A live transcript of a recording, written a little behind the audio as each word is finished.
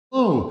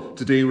So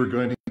today we're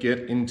going to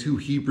get into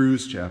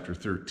Hebrews chapter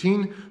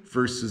 13,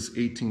 verses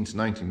 18 to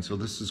 19. So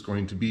this is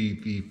going to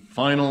be the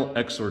final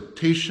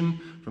exhortation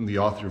from the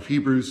author of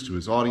Hebrews to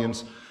his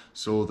audience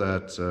so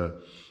that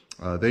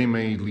they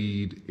may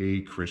lead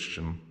a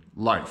Christian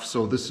life.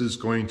 So this is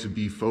going to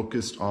be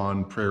focused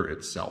on prayer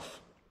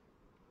itself.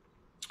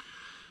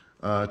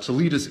 To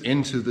lead us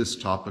into this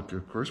topic,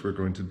 of course, we're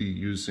going to be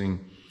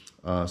using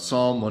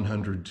Psalm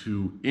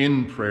 102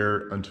 in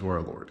prayer unto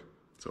our Lord.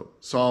 So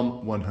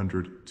Psalm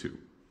 102.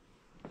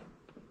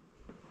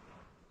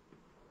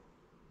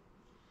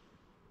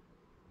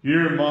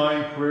 Hear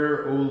my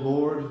prayer, O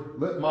Lord,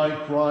 let my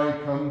cry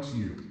come to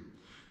you.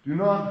 Do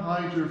not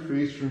hide your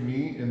face from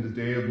me in the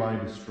day of my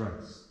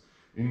distress.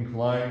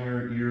 Incline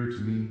your ear to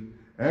me.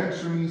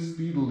 Answer me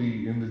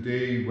speedily in the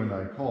day when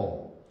I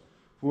call.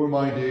 For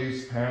my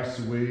days pass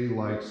away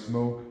like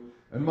smoke,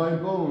 and my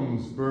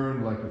bones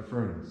burn like a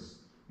furnace.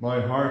 My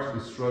heart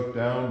is struck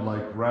down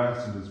like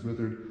grass and is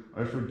withered.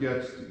 I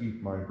forget to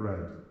eat my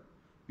bread.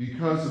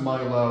 Because of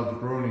my loud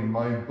groaning,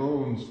 my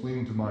bones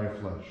cling to my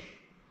flesh.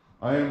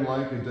 I am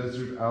like a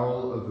desert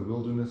owl of the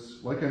wilderness,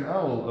 like an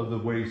owl of the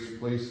waste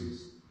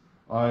places.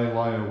 I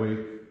lie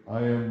awake. I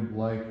am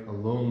like a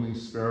lonely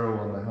sparrow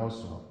on the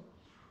housetop.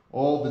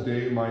 All the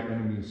day my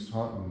enemies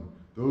taunt me.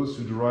 Those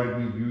who deride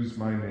me use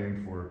my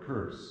name for a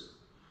curse.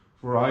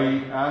 For I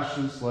eat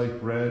ashes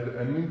like bread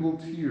and mingle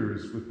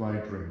tears with my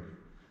drink.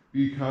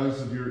 Because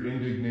of your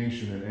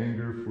indignation and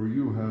anger, for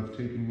you have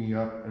taken me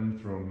up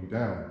and thrown me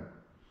down.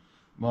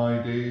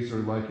 My days are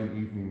like an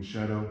evening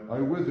shadow. I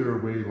wither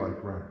away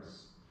like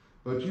grass.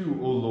 But you,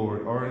 O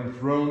Lord, are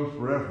enthroned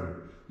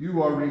forever.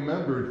 You are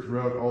remembered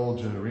throughout all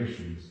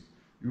generations.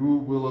 You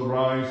will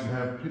arise and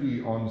have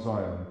pity on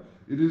Zion.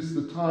 It is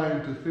the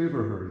time to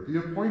favor her. The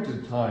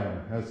appointed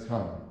time has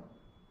come.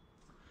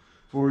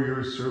 For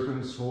your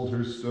servants hold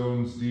her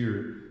stones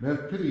dear, and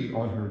have pity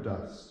on her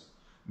dust.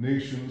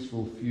 Nations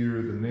will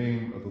fear the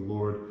name of the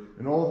Lord,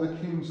 and all the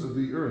kings of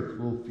the earth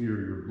will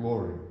fear your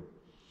glory.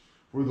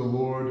 For the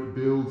Lord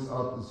builds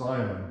up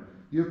Zion.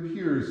 He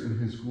appears in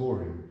his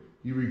glory.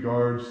 He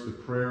regards the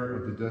prayer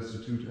of the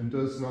destitute and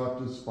does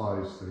not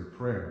despise their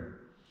prayer.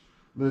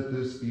 Let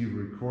this be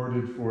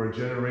recorded for a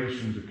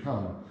generation to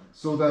come,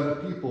 so that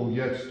a people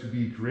yet to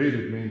be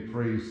created may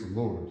praise the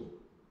Lord.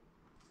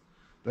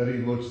 That he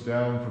looks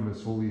down from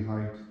his holy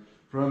height.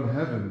 From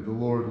heaven the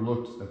Lord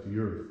looked at the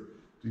earth,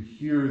 to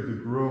hear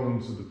the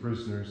groans of the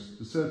prisoners,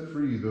 to set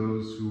free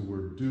those who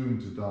were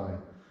doomed to die,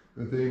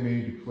 that they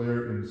may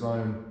declare in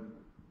Zion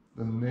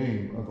the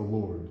name of the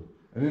Lord,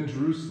 and in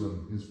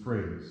Jerusalem his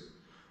praise.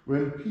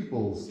 When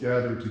peoples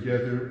gather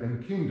together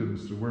and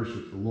kingdoms to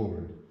worship the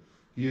Lord,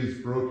 he has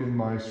broken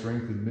my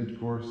strength in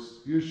mid-course,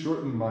 he has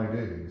shortened my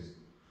days.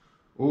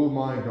 O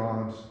my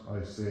God,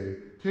 I say,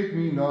 take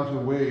me not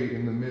away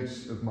in the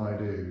midst of my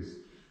days,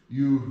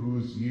 you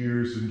whose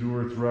years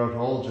endure throughout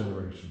all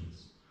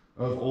generations.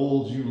 Of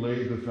old you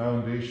laid the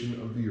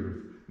foundation of the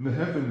earth, and the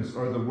heavens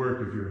are the work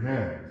of your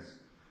hands.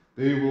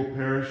 They will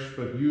perish,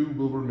 but you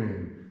will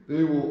remain.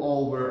 They will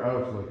all wear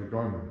out like a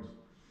garment.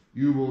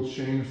 You will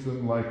change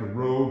them like a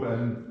robe,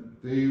 and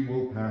they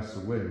will pass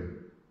away.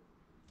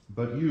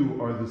 But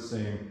you are the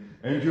same,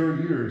 and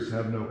your years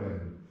have no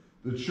end.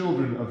 The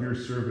children of your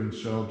servants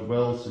shall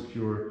dwell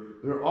secure.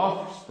 Their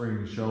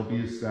offspring shall be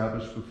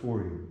established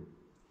before you.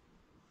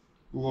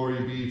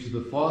 Glory be to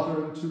the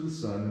Father, and to the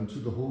Son, and to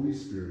the Holy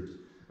Spirit,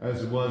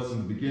 as it was in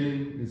the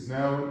beginning, is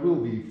now, and will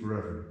be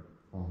forever.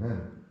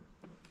 Amen.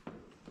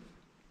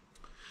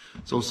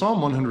 So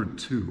Psalm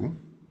 102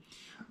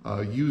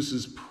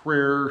 uses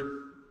prayer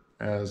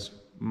as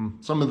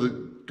some of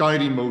the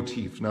guiding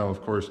motif. Now,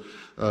 of course,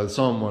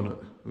 Psalm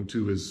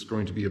 102 is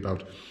going to be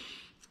about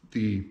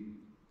the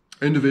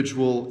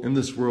individual in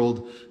this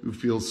world who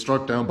feels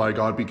struck down by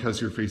God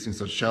because you're facing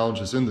such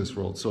challenges in this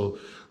world. So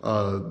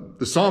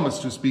the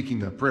psalmist who's speaking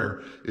that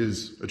prayer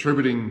is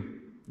attributing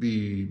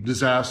the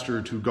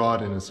disaster to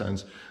God in a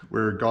sense,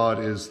 where God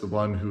is the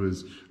one who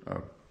is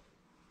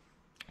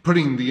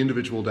putting the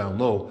individual down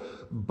low.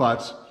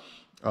 But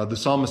the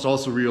psalmist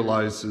also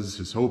realizes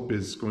his hope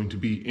is going to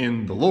be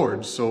in the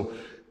Lord. So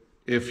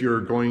if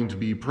you're going to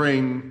be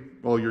praying,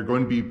 well, you're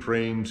going to be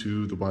praying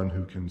to the one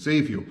who can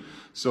save you.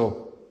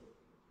 So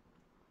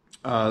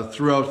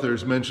throughout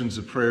there's mentions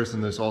of prayers,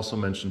 and there's also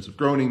mentions of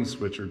groanings,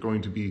 which are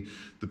going to be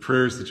the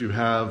prayers that you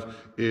have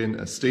in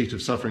a state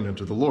of suffering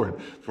unto the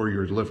Lord for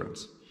your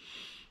deliverance.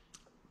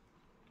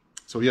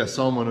 So yes,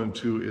 Psalm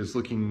 102 is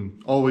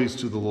looking always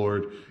to the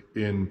Lord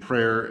in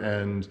prayer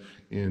and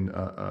in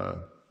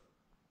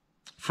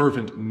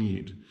fervent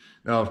need.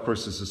 Now, of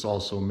course, this is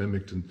also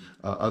mimicked in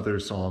other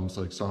psalms,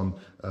 like Psalm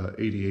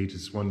 88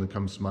 is one that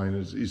comes to mind.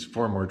 It's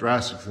far more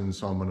drastic than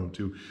Psalm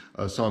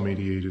 102. Psalm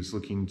 88 is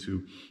looking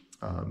to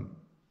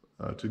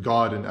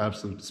God in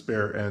absolute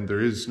despair, and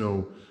there is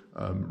no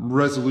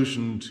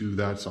resolution to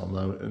that psalm.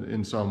 Now,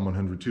 in Psalm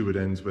 102, it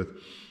ends with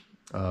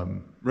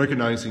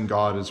recognizing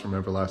God is from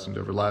everlasting to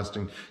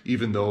everlasting,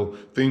 even though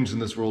things in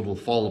this world will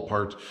fall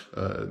apart,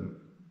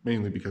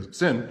 mainly because of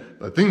sin,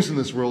 but things in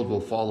this world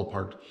will fall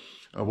apart.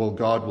 well,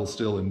 God will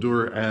still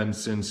endure, and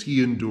since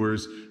he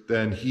endures,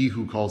 then he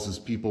who calls his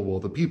people, well,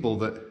 the people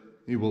that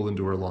he will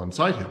endure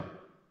alongside him.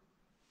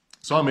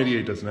 Psalm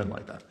 88 doesn't end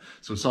like that.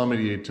 So Psalm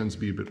 88 tends to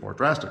be a bit more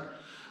drastic.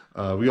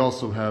 We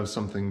also have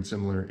something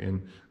similar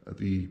in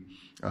the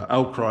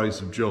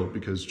outcries of Job,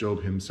 because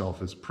Job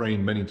himself is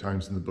praying many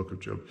times in the book of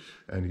Job,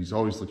 and he's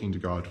always looking to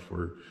God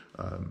for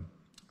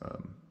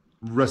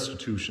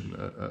restitution,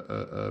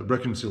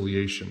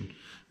 reconciliation,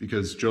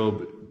 because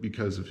Job,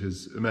 because of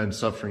his immense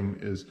suffering,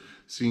 is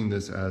seeing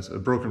this as a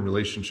broken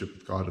relationship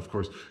with God. Of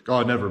course,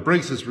 God never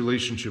breaks his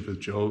relationship with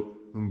Job.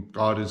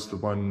 God is the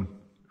one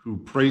who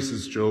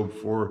praises Job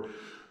for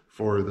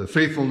the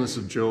faithfulness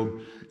of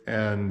Job,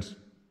 and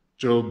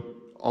Job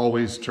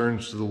always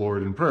turns to the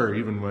Lord in prayer,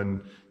 even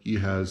when he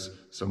has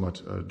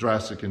somewhat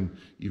drastic and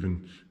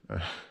even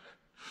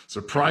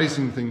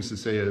surprising things to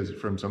say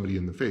from somebody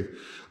in the faith,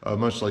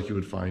 much like you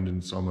would find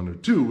in Psalm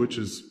 102, which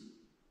is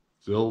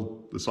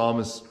still the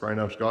psalmist crying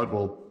out to God,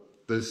 well,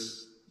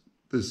 this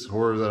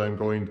horror that I'm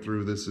going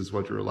through, this is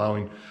what you're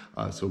allowing,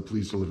 so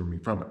please deliver me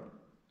from it.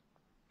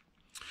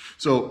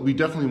 So we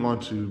definitely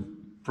want to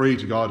pray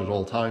to God at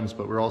all times,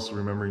 but we're also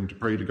remembering to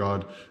pray to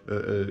God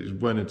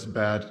when it's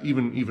bad,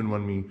 even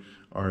when we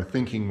are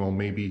thinking, well,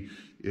 maybe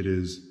it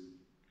is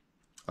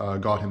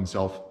God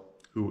himself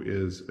who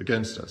is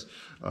against us.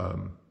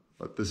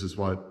 But this is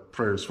what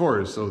prayer is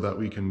for, is so that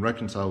we can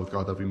reconcile with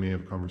God, that we may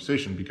have a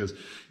conversation. Because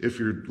if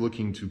you're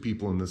looking to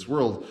people in this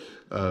world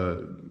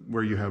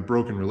where you have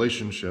broken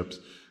relationships,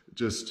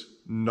 just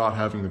not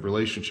having the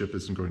relationship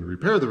isn't going to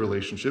repair the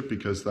relationship,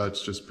 because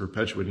that's just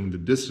perpetuating the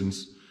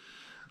distance.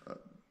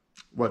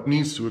 What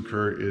needs to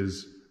occur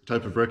is a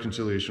type of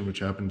reconciliation which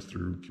happens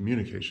through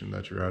communication,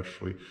 that you're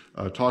actually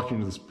talking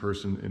to this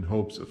person in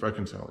hopes of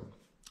reconciling.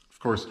 Of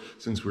course,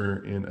 since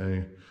we're in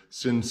a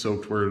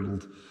sin-soaked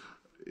world,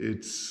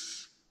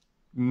 it's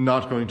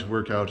not going to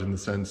work out in the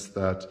sense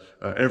that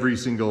every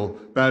single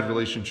bad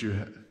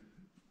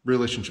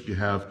relationship you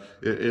have,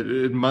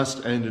 it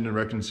must end in a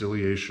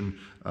reconciliation.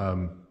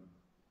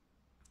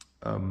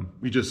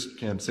 We just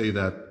can't say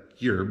that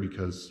here,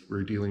 because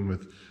we're dealing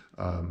with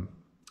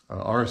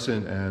our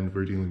sin and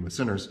we're dealing with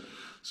sinners.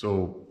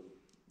 So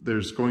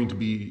there's going to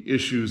be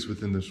issues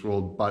within this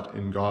world, but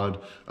in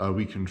God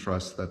we can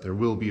trust that there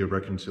will be a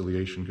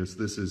reconciliation, because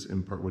this is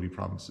in part what he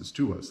promises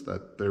to us,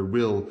 that there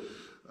will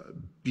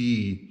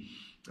be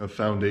a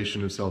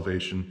foundation of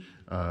salvation,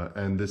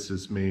 and this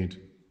is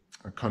made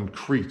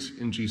concrete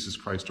in Jesus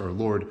Christ our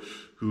Lord,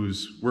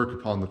 whose work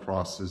upon the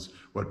cross is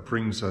what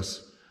brings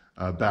us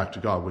back to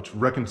God, which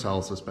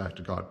reconciles us back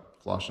to God,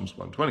 Colossians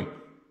 1:20.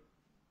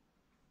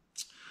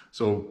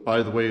 So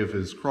by the way of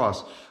his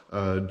cross,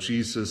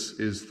 Jesus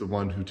is the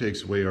one who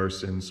takes away our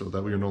sins, so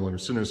that we are no longer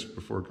sinners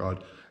before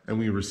God, and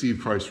we receive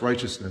Christ's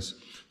righteousness,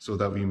 so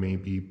that we may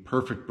be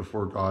perfect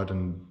before God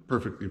and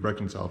perfectly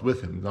reconciled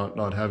with him,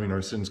 not having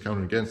our sins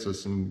counted against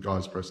us in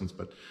God's presence,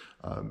 but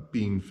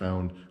being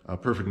found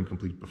perfect and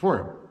complete before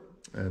him.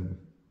 And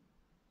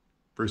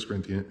 2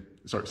 Corinthians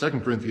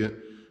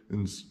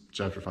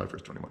chapter 5,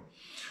 verse 21.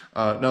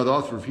 Now the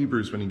author of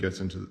Hebrews, when he gets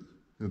into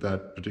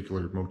that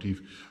particular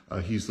motif,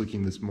 he's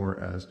looking this more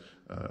as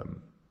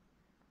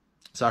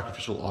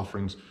sacrificial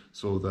offerings,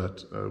 so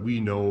that we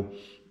know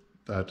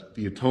that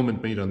the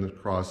atonement made on the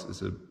cross is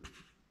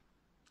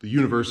the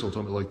universal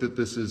atonement, like that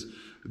this is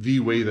the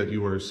way that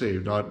you are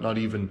saved. Not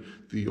even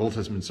the Old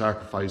Testament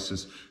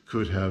sacrifices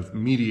could have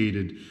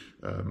mediated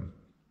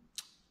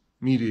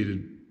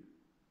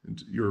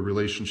your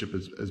relationship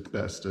as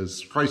best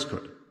as Christ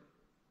could.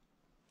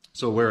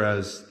 So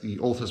whereas the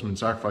Old Testament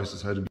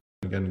sacrifices had to be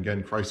again and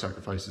again, Christ's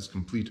sacrifice is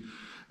complete,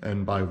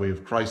 and by way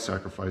of Christ's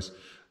sacrifice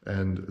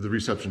and the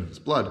reception of his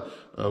blood,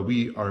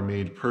 we are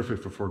made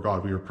perfect before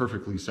God. We are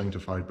perfectly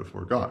sanctified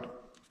before God.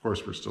 Of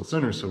course, we're still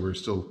sinners, so we're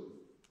still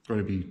going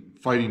to be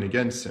fighting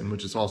against sin,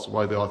 which is also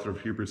why the author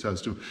of Hebrews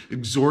has to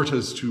exhort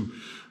us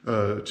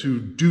to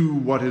do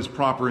what is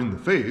proper in the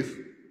faith,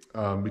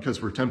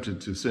 because we're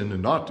tempted to sin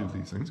and not do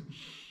these things.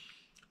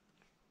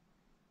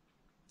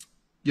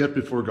 Yet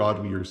before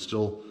God, we are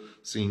still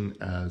seen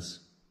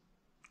as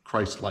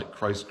Christ-like.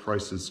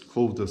 Christ has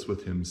clothed us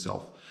with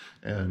himself,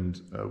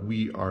 and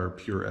we are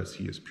pure as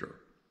he is pure.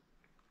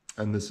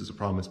 And this is a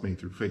promise made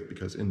through faith,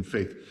 because in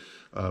faith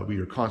we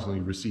are constantly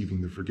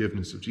receiving the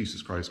forgiveness of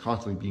Jesus Christ,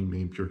 constantly being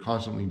made pure,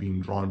 constantly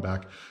being drawn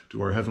back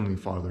to our Heavenly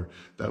Father,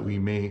 that we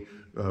may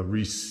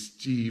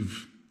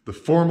receive the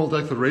formal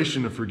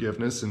declaration of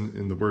forgiveness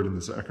in the Word and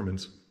the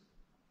sacraments,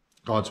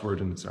 God's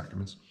Word and the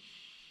sacraments.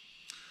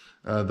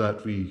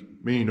 That we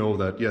may know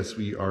that, yes,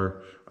 we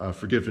are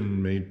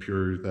forgiven, made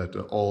pure, that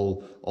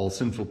all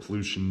sinful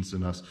pollutions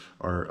in us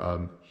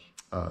are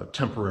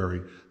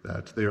temporary,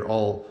 that they are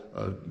all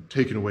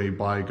taken away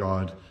by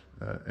God,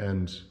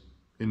 and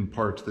in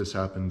part this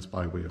happens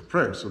by way of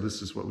prayer. So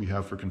this is what we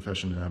have for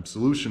confession and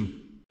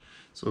absolution.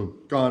 So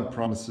God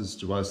promises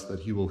to us that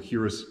he will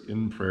hear us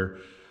in prayer,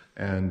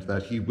 and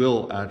that he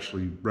will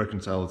actually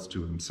reconcile us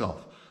to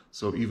himself.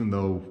 So even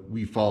though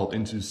we fall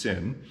into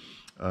sin,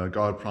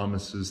 God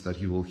promises that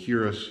he will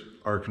hear us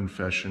our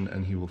confession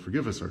and he will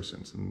forgive us our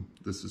sins. And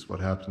this is what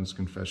happens,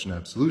 confession,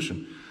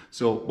 absolution.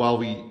 So while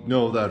we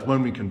know that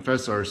when we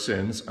confess our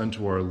sins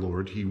unto our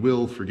Lord, he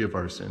will forgive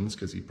our sins,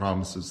 because he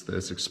promises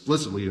this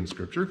explicitly in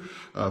Scripture,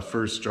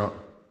 1 John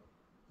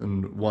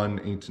 1,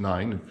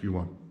 8-9, if you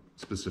want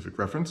specific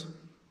reference.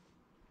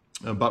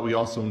 But we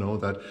also know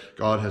that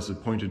God has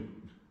appointed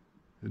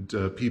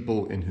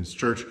people in his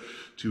church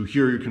to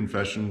hear your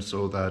confession,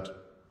 so that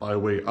by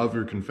way of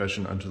your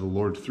confession unto the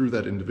Lord through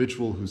that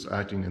individual who's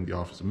acting in the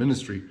office of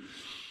ministry,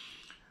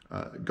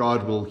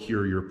 God will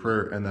hear your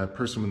prayer, and that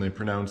person, when they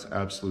pronounce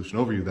absolution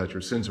over you, that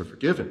your sins are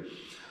forgiven,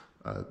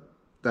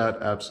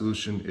 that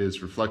absolution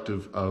is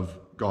reflective of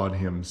God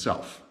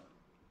himself.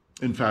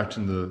 In fact,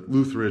 in the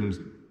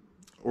Lutheran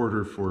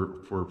order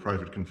for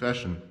private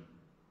confession,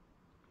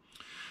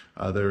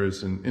 there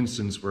is an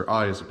instance where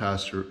I, as a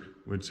pastor,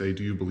 would say,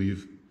 do you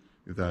believe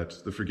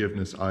that the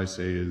forgiveness I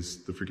say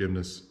is the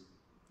forgiveness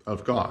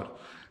of God?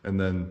 And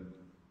then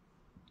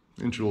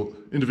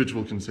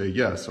individual can say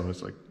yes. So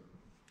it's like,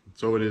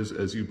 so it is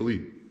as you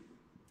believe.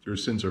 Your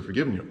sins are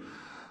forgiven you.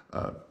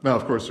 Now,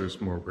 of course, there's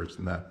more words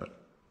than that,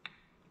 but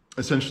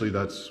essentially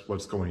that's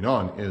what's going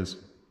on, is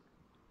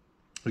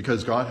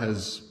because God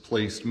has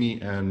placed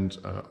me and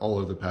all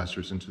of the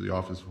pastors into the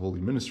office of holy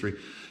ministry,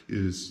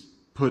 is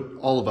put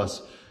all of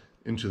us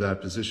into that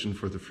position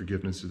for the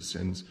forgiveness of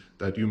sins,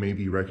 that you may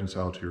be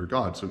reconciled to your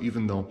God. So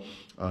even though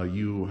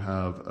you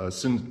have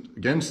sinned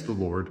against the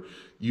Lord,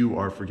 you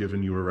are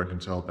forgiven, you are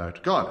reconciled back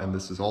to God. And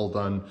this is all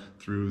done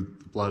through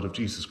the blood of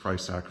Jesus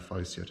Christ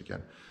sacrificed yet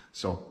again.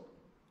 So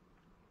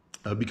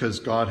because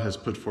God has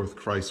put forth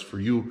Christ for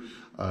you,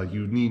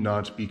 you need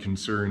not be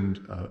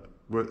concerned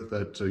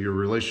that your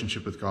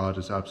relationship with God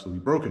is absolutely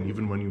broken,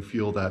 even when you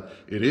feel that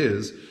it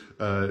is.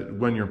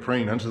 When you're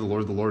praying unto the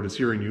Lord is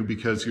hearing you,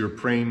 because you're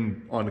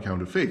praying on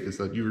account of faith, is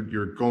that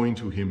you're going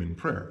to him in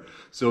prayer.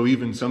 So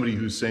even somebody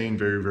who's saying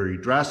very, very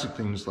drastic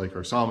things, like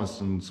our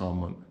psalmist in Psalm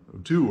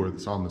 102, or the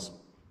psalmist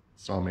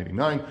Psalm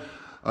 89,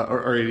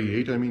 or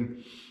 88, I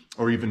mean,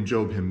 or even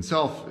Job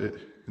himself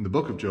in the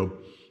book of Job,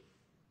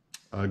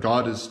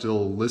 God is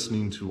still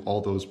listening to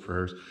all those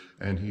prayers,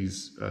 and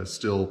he's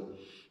still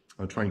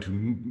trying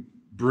to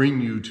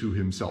bring you to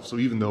himself. So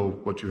even though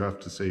what you have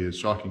to say is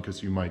shocking,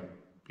 because you might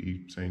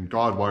be saying,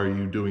 God, why are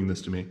you doing this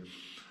to me?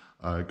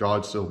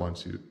 God still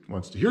wants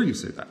to hear you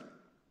say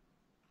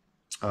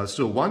that.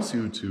 Still wants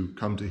you to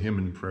come to him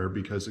in prayer,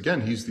 because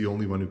again, he's the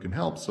only one who can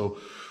help. So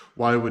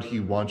why would he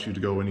want you to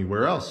go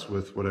anywhere else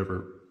with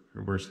whatever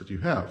worse that you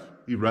have?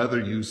 He'd rather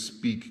you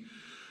speak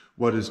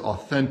what is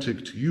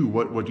authentic to you,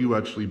 what you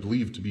actually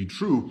believe to be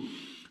true,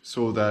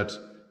 so that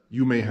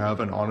you may have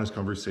an honest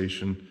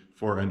conversation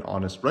for an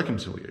honest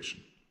reconciliation.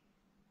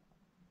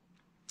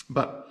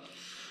 But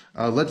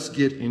let's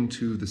get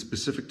into the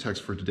specific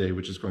text for today,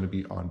 which is going to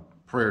be on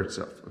prayer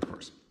itself, of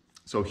course.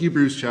 So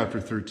Hebrews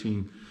chapter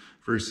 13,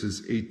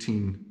 verses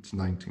 18 to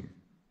 19.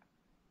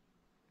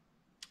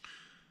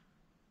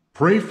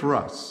 Pray for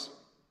us.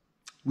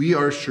 We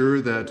are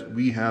sure that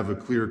we have a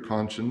clear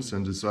conscience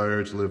and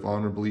desire to live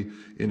honorably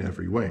in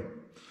every way.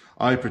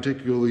 I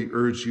particularly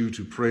urge you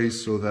to pray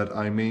so that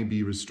I may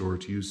be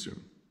restored to you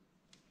soon.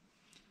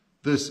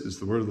 This is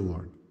the word of the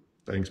Lord.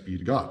 Thanks be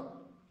to God.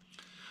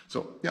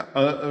 So, yeah,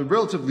 a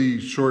relatively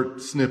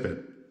short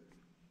snippet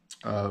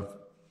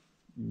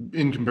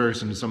in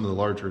comparison to some of the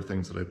larger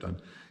things that I've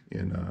done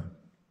in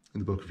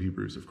the book of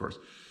Hebrews, of course,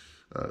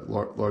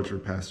 larger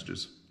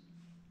passages.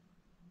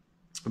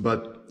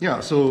 But yeah,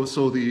 so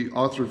the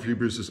author of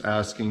Hebrews is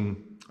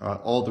asking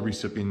all the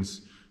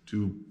recipients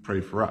to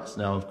pray for us.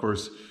 Now, of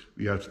course,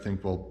 we have to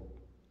think, well,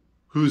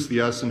 who's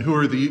the us and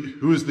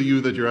who is the you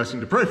that you're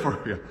asking to pray for?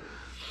 Yeah.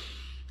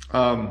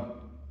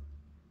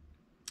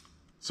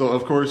 So,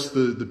 of course,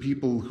 the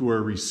people who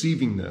are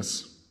receiving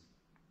the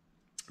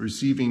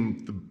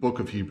book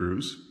of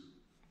Hebrews,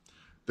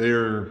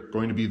 they're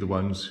going to be the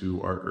ones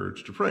who are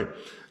urged to pray.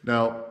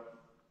 Now,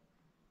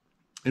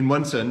 in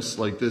one sense,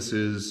 like, this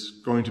is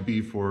going to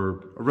be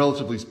for a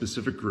relatively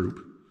specific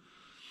group.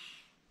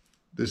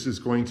 This is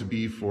going to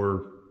be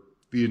for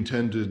the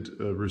intended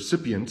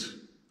recipient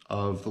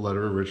of the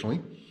letter originally,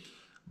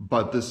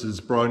 but this is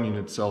broadening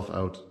itself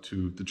out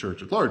to the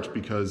church at large,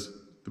 because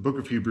the book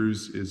of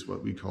Hebrews is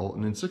what we call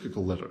an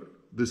encyclical letter.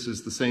 This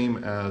is the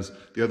same as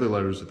the other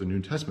letters of the New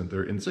Testament.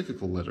 They're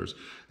encyclical letters.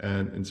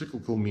 And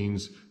encyclical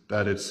means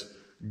that it's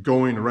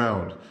going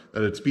around,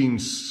 that it's being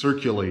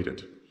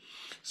circulated.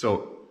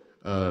 So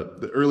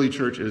the early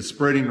church is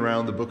spreading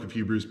around the book of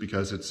Hebrews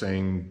because it's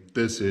saying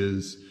this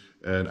is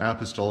an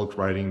apostolic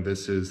writing,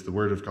 this is the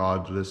word of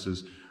God, this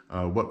is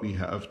what we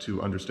have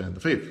to understand the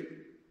faith.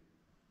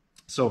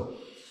 So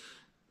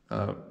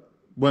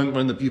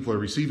when the people are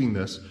receiving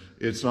this,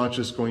 it's not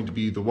just going to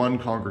be the one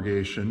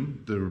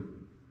congregation,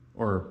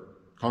 or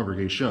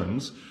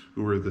congregations,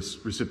 who are the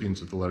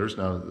recipients of the letters.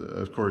 Now,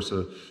 of course,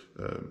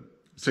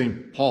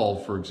 St. Paul,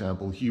 for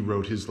example, he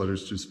wrote his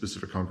letters to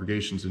specific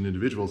congregations and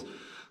individuals,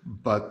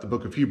 but the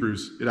book of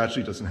Hebrews, it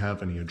actually doesn't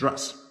have any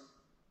address.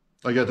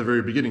 Like at the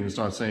very beginning, it's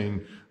not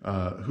saying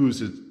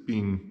who's it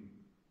being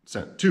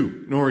sent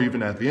to, nor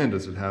even at the end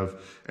does it have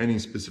any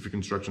specific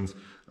instructions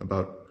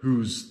about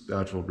who's the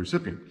actual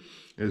recipient.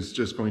 It's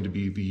just going to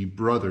be the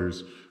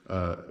brothers,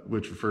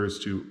 which refers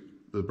to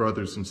the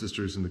brothers and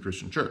sisters in the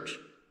Christian church.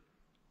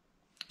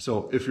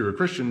 So if you're a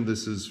Christian,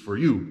 this is for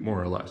you,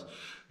 more or less.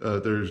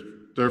 There's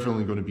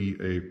definitely going to be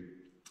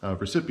a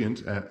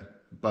recipient,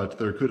 but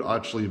there could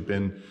actually have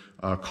been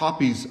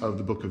copies of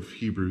the book of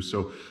Hebrews.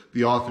 So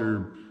the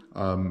author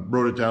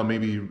wrote it down,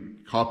 maybe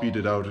copied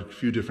it out a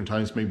few different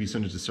times, maybe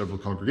sent it to several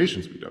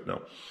congregations, we don't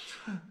know.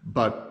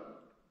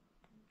 But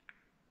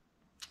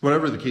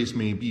whatever the case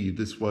may be,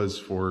 this was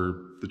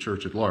for the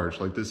church at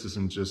large. Like, this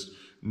isn't just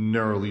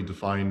narrowly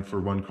defined for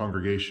one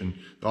congregation.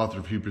 The author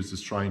of Hebrews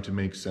is trying to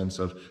make sense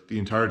of the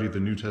entirety of the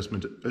New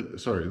Testament,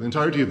 the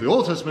entirety of the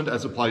Old Testament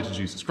as applied to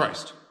Jesus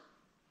Christ.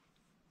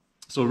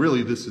 So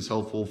really, this is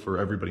helpful for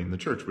everybody in the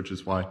church, which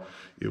is why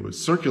it was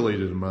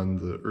circulated among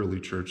the early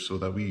church, so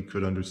that we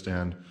could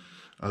understand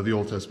the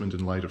Old Testament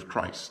in light of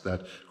Christ,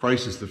 that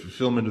Christ is the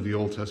fulfillment of the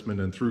Old Testament,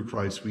 and through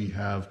Christ we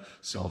have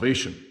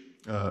salvation.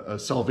 A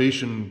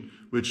salvation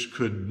which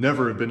could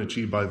never have been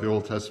achieved by the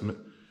Old Testament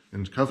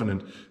and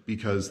covenant,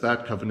 because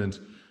that covenant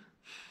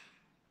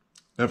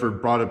never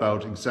brought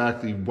about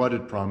exactly what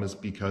it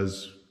promised,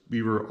 because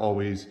we were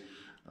always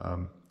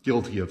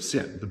guilty of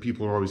sin. The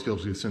people were always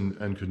guilty of sin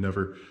and could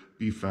never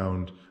be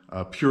found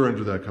pure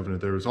under that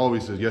covenant. There was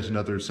always yet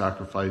another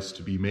sacrifice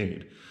to be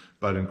made.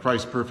 But in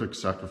Christ's perfect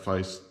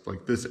sacrifice,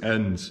 like, this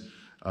ends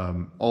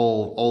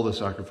all the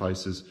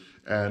sacrifices,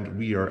 and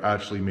we are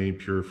actually made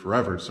pure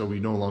forever. So we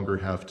no longer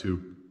have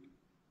to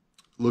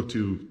look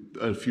to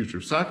a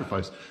future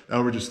sacrifice.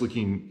 Now we're just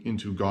looking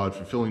into God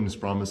fulfilling his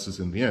promises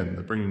in the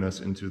end, bringing us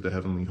into the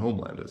heavenly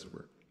homeland, as it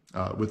were,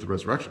 with the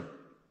resurrection.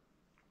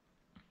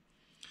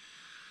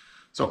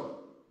 So,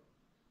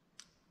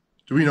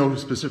 do we know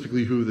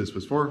specifically who this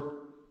was for?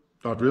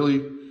 Not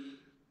really.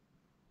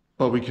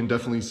 But we can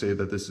definitely say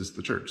that this is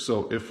the church.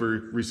 So if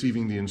we're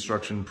receiving the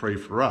instruction, pray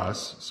for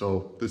us,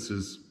 so this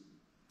is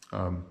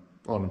an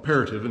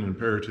imperative. An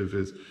imperative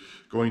is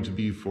going to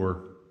be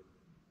for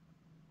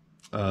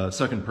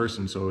second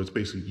person, so it's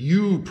basically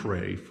you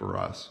pray for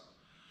us.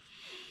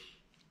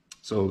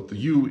 So the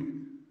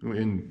you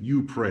in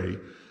you pray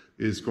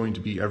is going to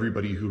be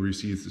everybody who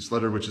receives this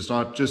letter, which is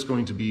not just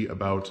going to be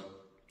about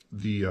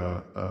the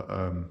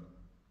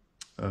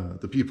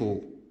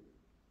people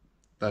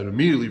that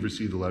immediately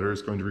received the letter.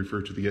 Is going to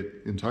refer to the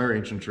entire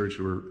ancient church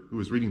who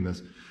was reading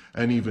this,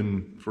 and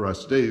even for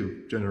us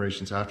today,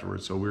 generations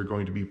afterwards. So we're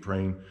going to be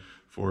praying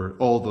for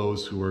all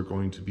those who are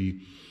going to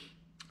be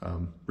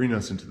bringing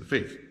us into the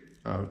faith.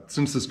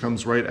 Since this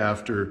comes right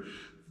after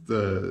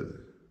the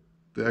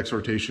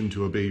exhortation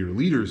to obey your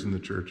leaders in the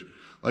church,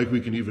 like,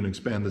 we can even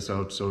expand this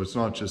out. So it's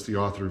not just the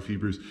author of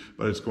Hebrews,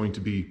 but it's going to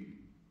be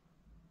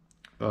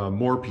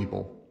more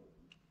people.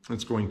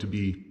 It's going to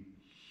be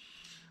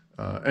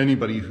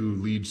anybody who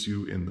leads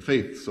you in the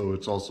faith. So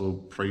it's also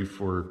pray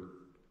for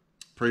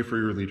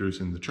your leaders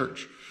in the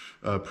church.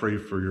 Pray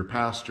for your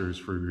pastors,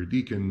 for your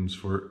deacons,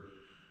 or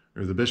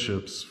the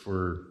bishops,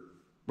 for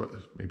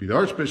maybe the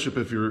archbishop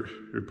if you're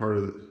part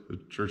of the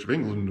Church of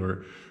England,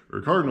 or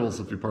cardinals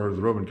if you're part of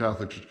the Roman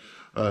Catholic Church,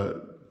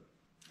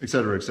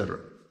 etc., etc.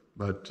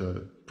 But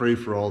pray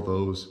for all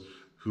those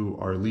who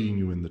are leading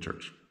you in the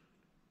church.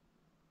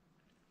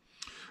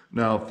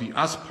 Now, the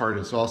us part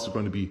is also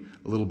going to be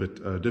a little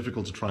bit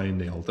difficult to try and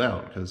nail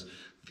down, because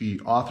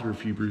the author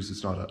of Hebrews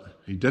is not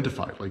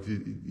identified. Like,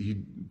 he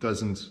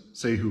doesn't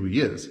say who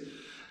he is.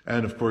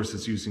 And of course,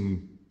 it's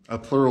using a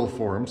plural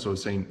form, so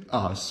it's saying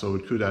us. So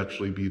it could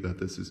actually be that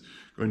this is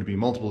going to be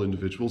multiple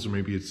individuals, or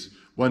maybe it's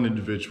one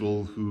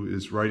individual who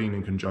is writing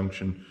in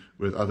conjunction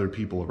with other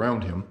people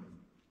around him.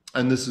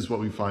 And this is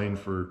what we find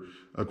for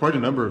quite a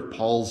number of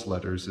Paul's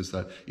letters, is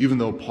that even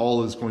though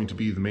Paul is going to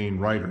be the main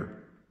writer,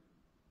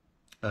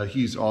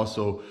 he's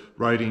also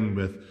writing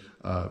with,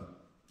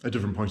 at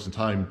different points in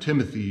time,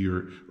 Timothy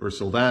or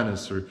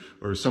Silvanus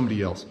or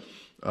somebody else,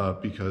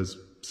 because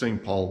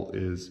St. Paul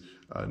is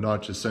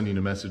not just sending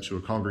a message to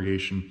a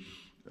congregation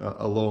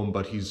alone,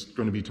 but he's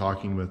going to be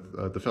talking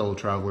with the fellow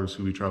travelers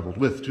who he traveled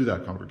with to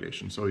that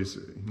congregation. So he's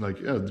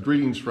like,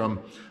 greetings from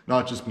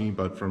not just me,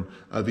 but from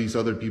these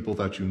other people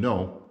that you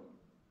know.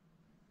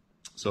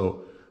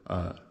 So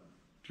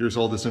here's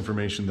all this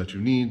information that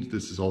you need.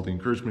 This is all the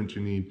encouragement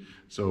you need.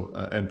 So,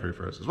 and pray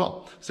for us as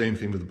well. Same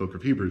thing with the book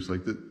of Hebrews.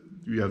 Like,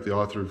 you have the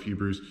author of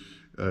Hebrews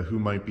who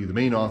might be the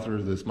main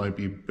author. This might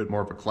be a bit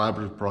more of a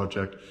collaborative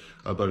project,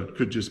 but it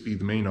could just be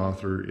the main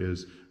author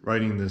is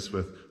writing this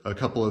with a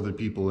couple other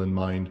people in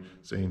mind,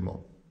 saying,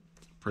 well,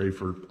 pray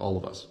for all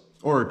of us.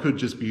 Or it could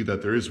just be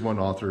that there is one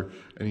author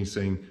and he's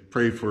saying,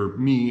 pray for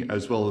me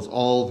as well as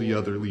all the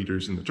other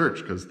leaders in the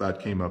church, because that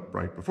came up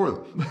right before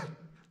them,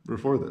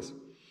 before this.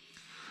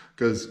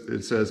 Because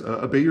it says,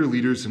 obey your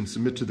leaders and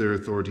submit to their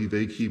authority.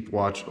 They keep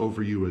watch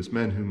over you as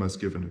men who must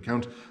give an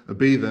account.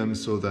 Obey them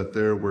so that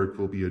their work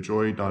will be a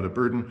joy, not a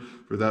burden,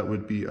 for that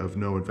would be of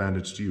no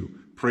advantage to you.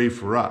 Pray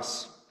for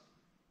us.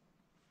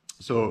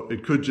 So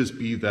it could just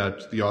be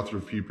that the author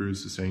of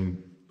Hebrews is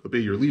saying, obey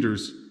your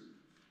leaders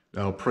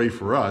Now, pray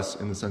for us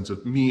in the sense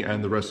of me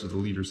and the rest of the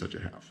leaders that you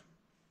have.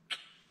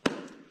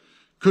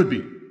 Could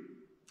be.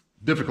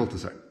 Difficult to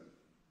say.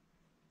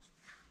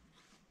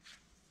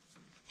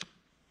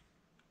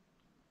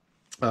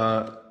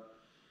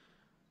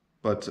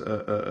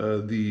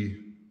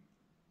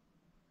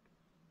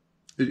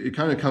 It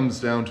kind of comes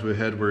down to a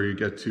head where you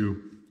get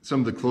to some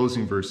of the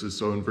closing verses.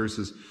 So in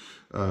verses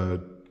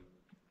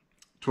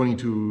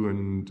 22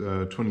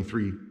 and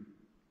 23,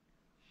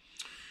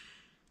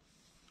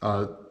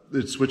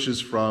 it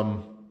switches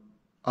from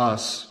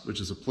us,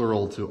 which is a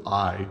plural, to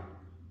I.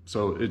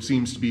 So it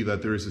seems to be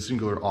that there is a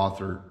singular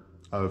author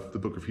of the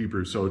book of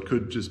Hebrews. So it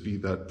could just be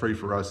that pray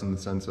for us in the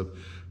sense of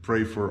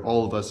pray for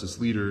all of us as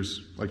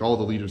leaders, like all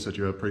the leaders that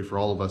you have, pray for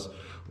all of us.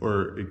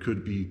 Or it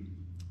could be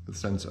the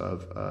sense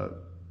of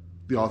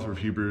the author of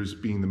Hebrews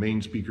being the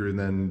main speaker and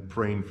then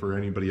praying for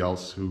anybody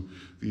else who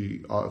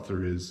the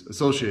author is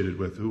associated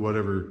with, who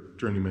whatever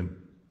journeyman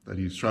that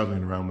he's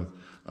traveling around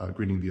with,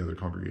 greeting the other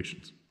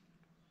congregations.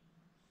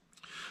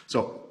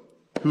 So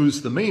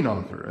who's the main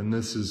author? And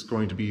this is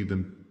going to be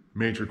the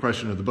major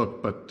question of the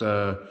book. But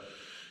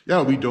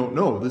yeah, we don't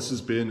know. This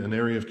has been an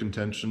area of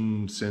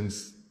contention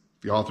since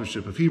the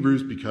authorship of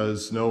Hebrews,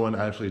 because no one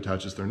actually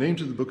attaches their name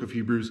to the book of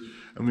Hebrews,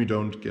 and we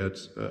don't get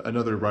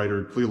another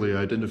writer clearly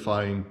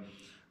identifying,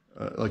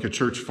 like a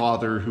church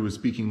father who is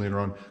speaking later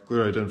on,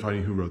 clearly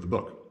identifying who wrote the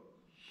book.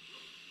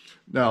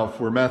 Now,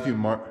 for Matthew,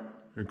 Mark,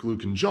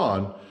 Luke, and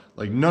John,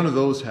 like none of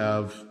those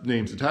have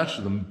names attached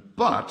to them,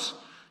 but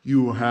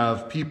you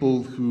have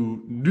people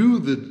who knew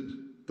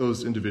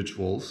those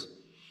individuals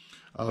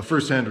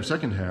firsthand or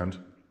secondhand,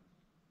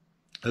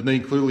 and they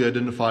clearly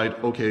identified,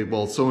 okay,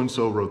 well,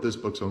 so-and-so wrote this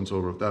book, so-and-so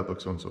wrote that book,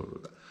 so-and-so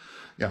wrote that.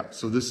 Yeah,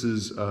 so this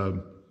is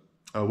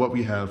what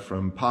we have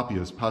from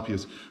Papias.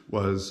 Papias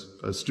was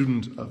a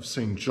student of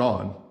St.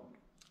 John,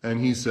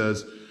 and he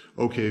says,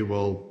 okay,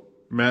 well,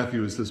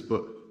 Matthew is this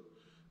book,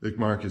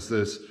 Mark is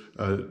this,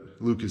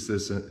 Luke is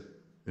this,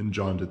 and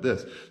John did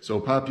this.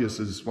 So Papias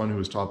is one who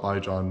was taught by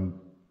John,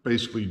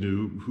 basically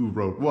knew who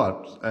wrote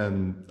what,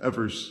 and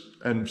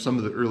some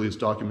of the earliest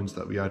documents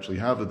that we actually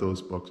have of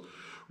those books,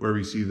 where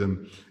we see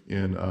them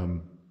in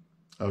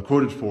a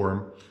quoted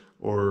form,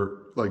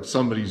 or like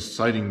somebody's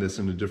citing this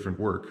in a different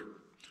work,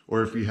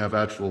 or if we have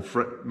actual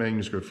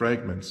manuscript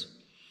fragments,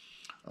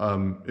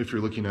 if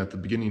you're looking at the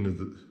beginning of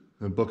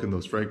the book in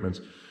those fragments,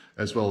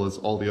 as well as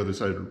all the other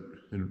side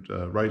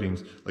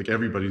writings, like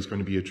everybody's going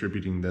to be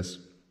attributing this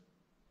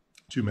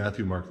to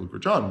Matthew, Mark, Luke, or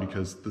John,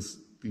 because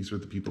these are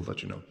the people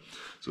that you know.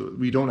 So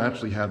we don't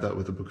actually have that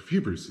with the book of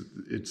Hebrews.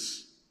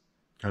 It's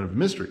kind of a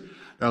mystery.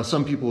 Now,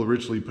 some people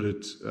originally put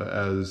it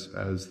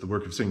as the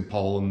work of St.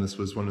 Paul, and this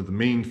was one of the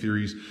main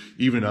theories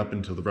even up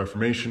until the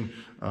Reformation.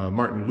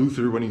 Martin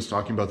Luther, when he's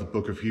talking about the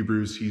book of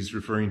Hebrews, he's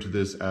referring to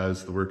this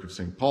as the work of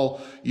St.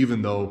 Paul,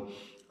 even though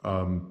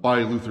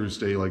by Luther's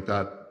day, like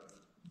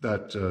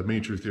that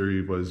major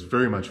theory was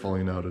very much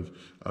falling out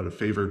of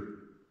favor.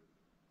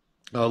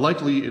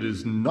 Likely it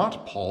is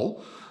not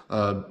Paul,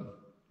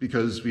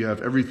 because we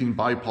have everything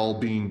by Paul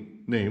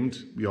being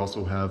named. We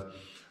also have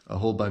a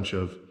whole bunch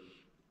of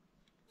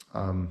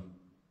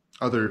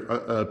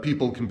other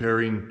people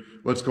comparing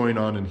what's going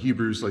on in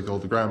Hebrews, like all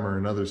the grammar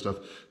and other stuff,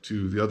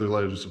 to the other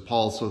letters of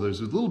Paul. So there's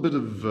a little bit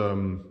of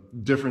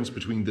difference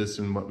between this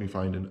and what we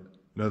find in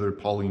other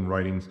Pauline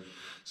writings.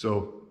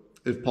 So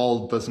if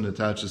Paul doesn't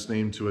attach his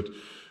name to it,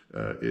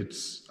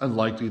 it's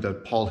unlikely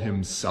that Paul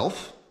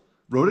himself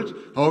wrote it.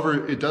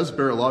 However, it does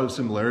bear a lot of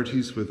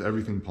similarities with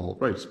everything Paul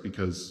writes,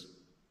 because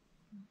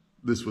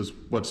this was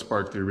what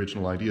sparked the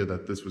original idea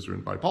that this was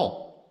written by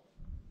Paul.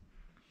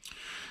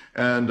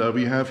 And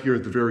we have here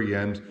at the very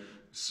end,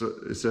 so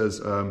it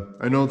says,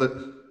 I know that,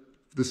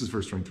 this is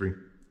verse 23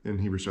 in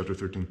Hebrews chapter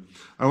 13.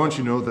 I want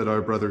you to know that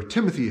our brother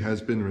Timothy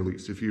has been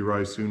released. If you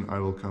arrive soon, I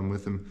will come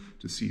with him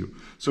to see you.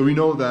 So we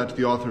know that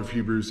the author of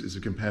Hebrews is a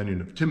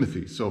companion of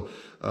Timothy. So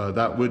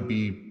that would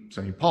be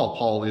St. Paul.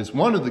 Paul is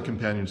one of the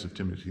companions of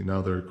Timothy.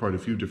 Now there are quite a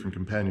few different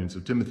companions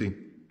of Timothy.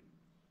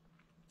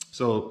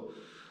 So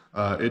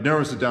it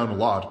narrows it down a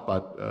lot,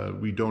 but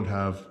we don't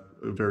have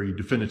a very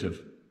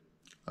definitive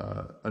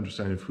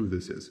understanding of who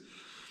this is.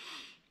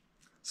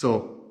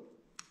 So,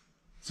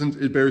 since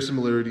it bears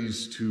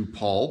similarities to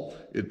Paul,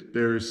 it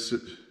bears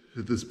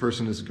this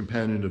person is a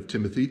companion of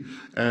Timothy,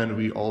 and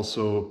we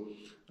also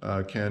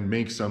can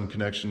make some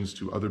connections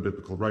to other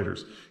biblical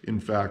writers. In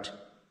fact,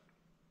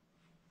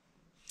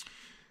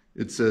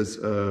 it says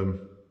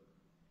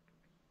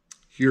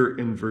here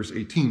in verse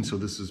 18, so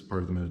this is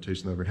part of the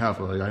meditation that we have.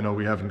 Like, I know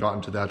we haven't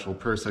gotten to the actual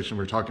prayer section.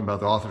 We're talking about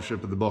the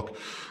authorship of the book,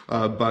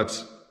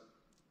 but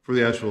for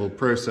the actual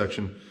prayer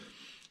section,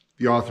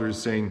 the author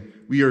is saying,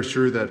 we are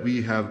sure that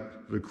we have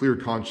a clear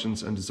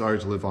conscience and desire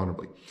to live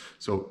honorably.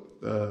 So,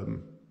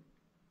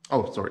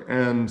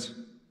 and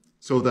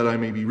so that I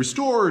may be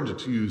restored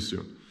to you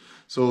soon.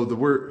 So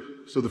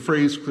the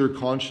phrase clear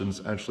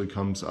conscience actually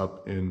comes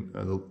up in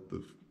the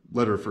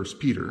letter of 1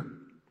 Peter.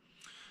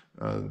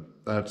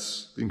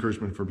 That's the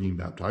encouragement for being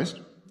baptized,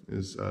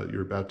 is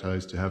you're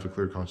baptized to have a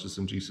clear conscience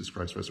in Jesus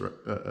Christ's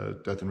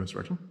death and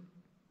resurrection.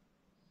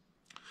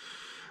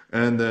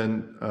 And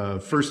then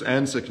 1st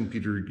and 2nd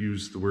Peter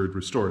use the word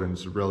restored, and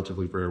it's a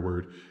relatively rare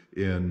word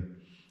in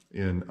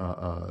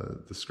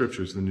the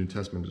scriptures, in the New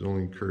Testament. It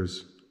only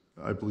occurs,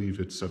 I believe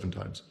it's 7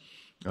 times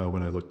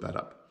when I looked that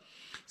up.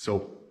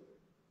 So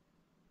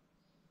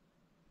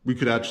we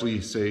could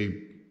actually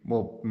say,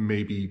 well,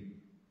 maybe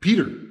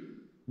Peter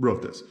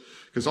wrote this.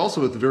 Because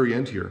also at the very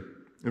end here,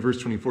 in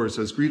verse 24, it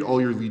says, "Greet all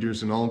your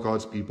leaders and all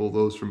God's people.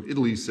 Those from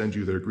Italy send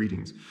you their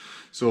greetings."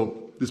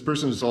 So this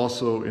person is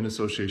also in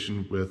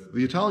association with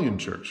the Italian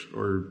church,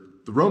 or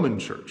the Roman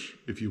church,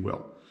 if you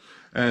will.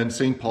 And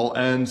St. Paul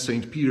and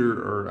St. Peter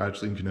are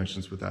actually in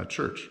connections with that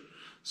church.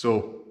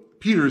 So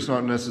Peter is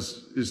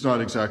not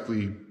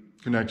exactly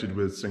connected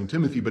with St.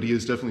 Timothy, but he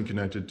is definitely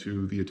connected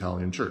to the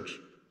Italian church.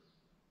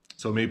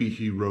 So maybe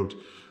he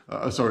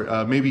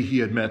maybe he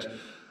had met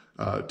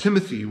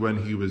Timothy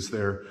when he was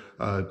there.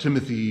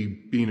 Timothy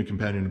being a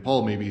companion of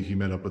Paul, maybe he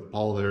met up with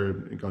Paul there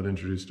and got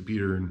introduced to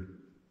Peter, and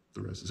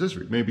the rest is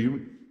history. Maybe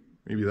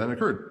that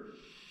occurred.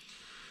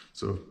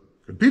 So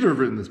could Peter have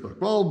written this book?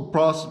 Well,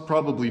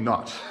 probably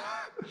not.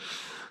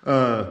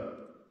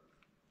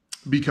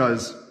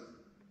 Because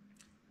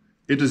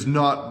it does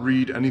not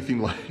read anything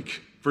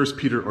like 1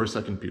 Peter or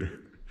 2 Peter.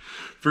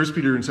 1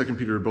 Peter and 2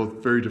 Peter are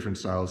both very different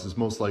styles. It's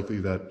most likely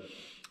that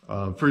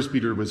 1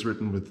 Peter was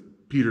written with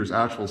Peter's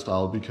actual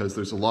style, because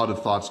there's a lot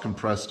of thoughts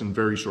compressed in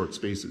very short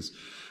spaces,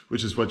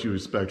 which is what you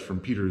expect from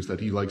Peter, is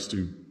that he likes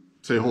to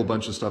say a whole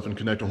bunch of stuff and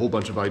connect a whole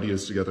bunch of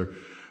ideas together,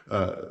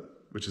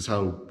 which is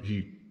how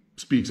he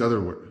speaks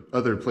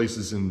other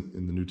places in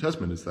the New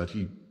Testament, is that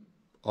he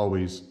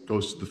always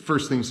goes to the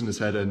first things in his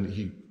head and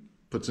he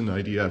puts in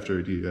idea after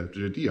idea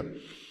after idea.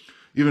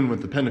 Even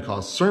with the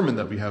Pentecost sermon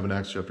that we have in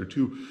Acts chapter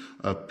 2,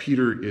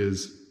 Peter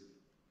is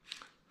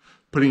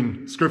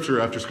putting scripture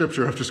after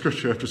scripture after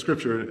scripture after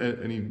scripture,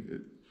 and he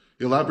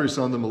elaborates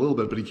on them a little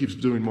bit, but he keeps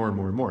doing more and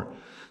more and more.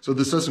 So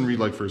this doesn't read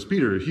like 1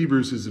 Peter.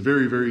 Hebrews is a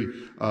very, very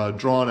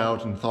drawn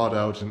out and thought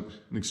out and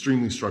an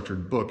extremely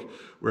structured book,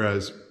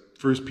 whereas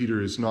 1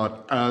 Peter is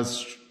not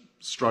as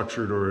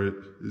structured, or it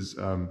is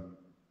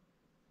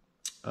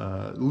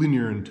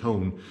linear in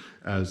tone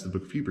as the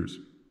book of Hebrews,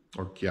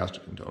 or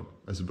chiastic in tone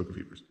as the book of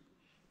Hebrews.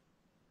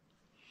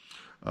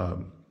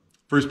 1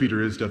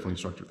 Peter is definitely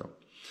structured, though.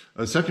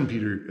 2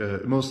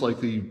 Peter, most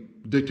likely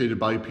dictated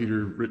by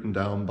Peter, written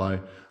down by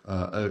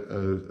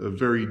a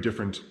very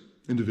different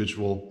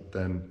individual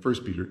than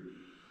 1 Peter.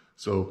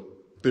 So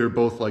they're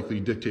both likely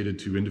dictated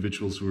to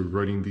individuals who were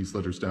writing these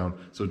letters down.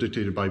 So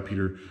dictated by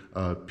Peter.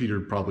 Peter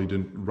probably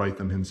didn't write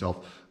them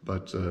himself,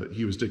 but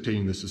he was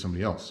dictating this to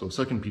somebody else. So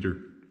 2 Peter,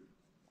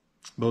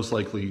 most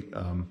likely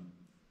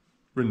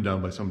written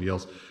down by somebody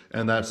else.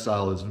 And that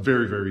style is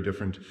very, very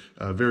different,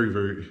 very,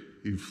 very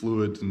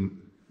fluid, and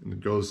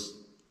it goes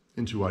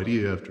into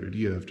idea after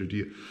idea after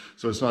idea.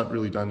 So it's not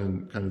really done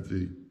in kind of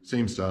the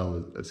same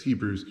style as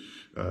Hebrews.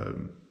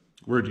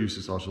 Word use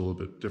is also a little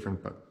bit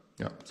different, but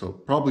yeah, so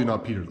probably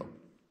not Peter, though.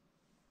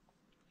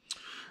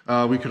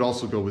 We could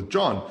also go with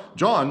John.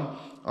 John,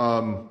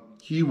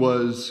 he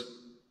was,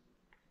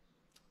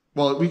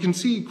 well, we can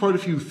see quite a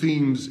few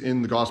themes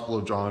in the Gospel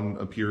of John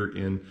appear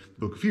in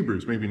the book of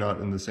Hebrews. Maybe not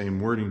in the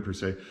same wording per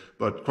se,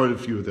 but quite a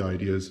few of the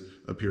ideas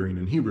appearing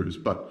in Hebrews.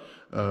 But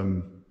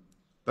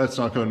that's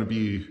not going to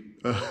be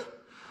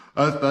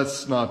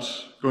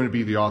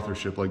the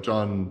authorship. Like,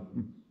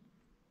 John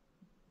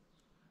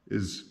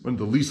is one of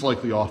the least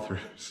likely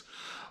authors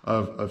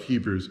of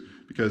Hebrews,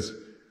 because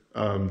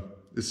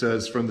it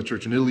says, from the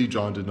church in Italy,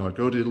 John did not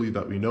go to Italy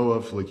that we know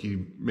of. Like,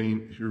 he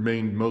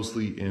remained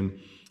mostly in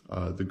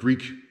the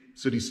Greek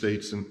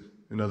city-states and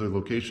in other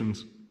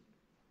locations.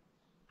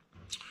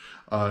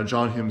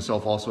 John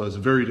himself also has a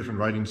very different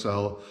writing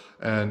style,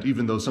 and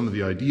even though some of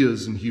the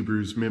ideas in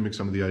Hebrews mimic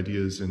some of the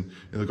ideas in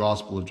the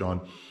Gospel of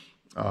John,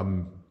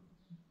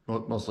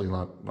 mostly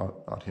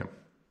not him.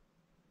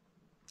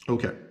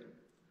 Okay.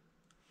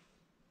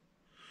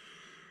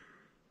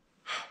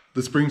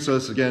 This brings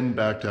us again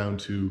back down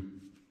to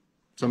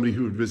somebody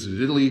who had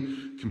visited Italy,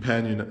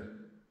 companion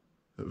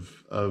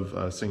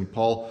of St.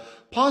 Paul,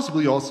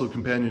 possibly also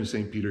companion of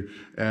St. Peter,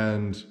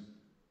 and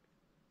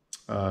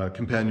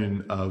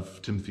companion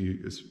of Timothy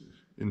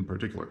in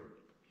particular.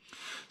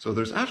 So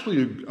there's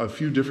actually a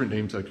few different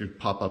names that could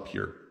pop up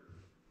here.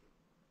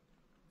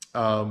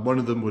 One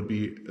of them would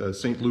be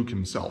St. Luke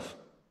himself,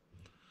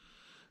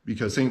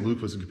 because St.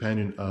 Luke was a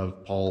companion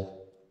of Paul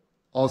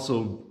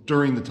also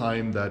during the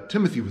time that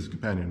Timothy was a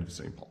companion of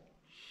St. Paul.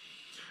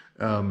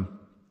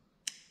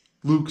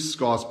 Luke's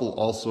gospel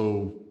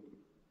also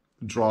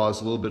draws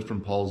a little bit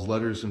from Paul's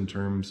letters in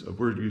terms of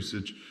word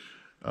usage.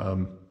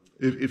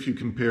 If you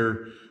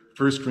compare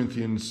 1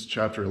 Corinthians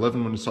chapter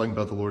 11 when it's talking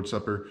about the Lord's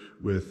Supper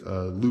with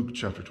Luke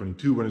chapter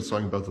 22 when it's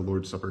talking about the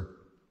Lord's Supper,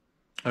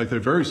 they're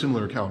very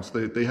similar accounts.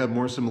 They have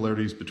more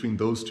similarities between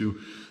those two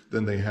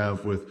than they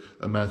have with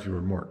Matthew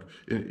or Mark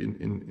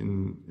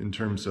in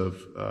terms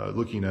of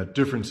looking at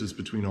differences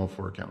between all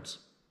four accounts.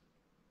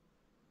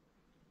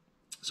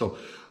 So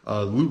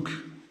Luke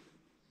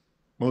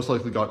most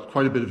likely got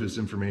quite a bit of his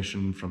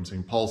information from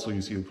St. Paul, so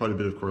you see quite a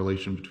bit of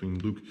correlation between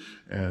Luke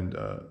and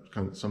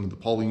kind of some of the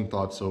Pauline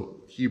thoughts. So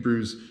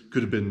Hebrews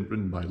could have been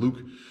written by Luke.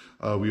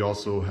 We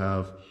also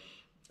have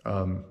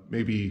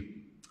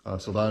maybe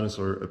Silvanus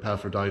or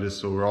Epaphroditus,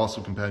 so we're also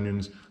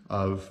companions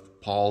of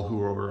Paul,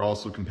 who are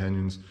also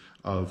companions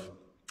of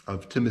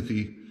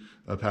Timothy.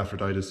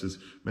 Epaphroditus is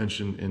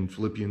mentioned in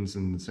Philippians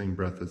in the same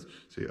breath as,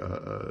 say,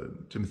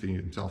 Timothy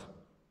himself.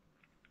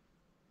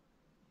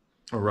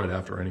 Or right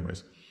after,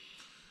 anyways.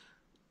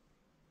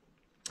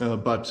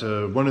 But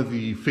one of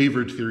the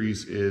favored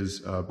theories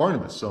is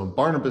Barnabas. So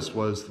Barnabas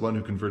was the one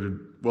who converted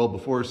well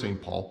before St.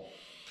 Paul.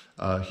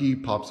 He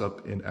pops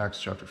up in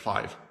Acts chapter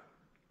 5,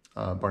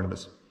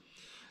 Barnabas.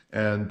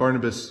 And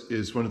Barnabas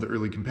is one of the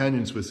early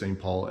companions with St.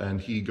 Paul,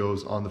 and he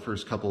goes on the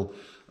first couple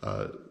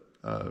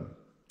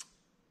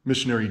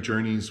missionary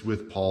journeys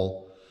with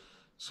Paul.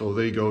 So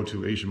they go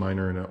to Asia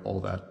Minor and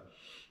all that.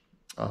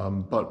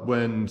 But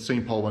when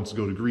St. Paul wants to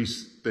go to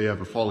Greece, they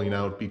have a falling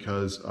out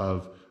because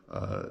of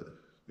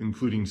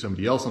including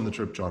somebody else on the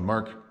trip, John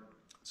Mark.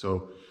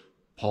 So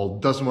Paul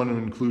doesn't want to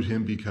include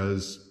him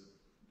because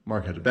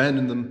Mark had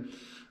abandoned them.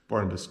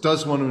 Barnabas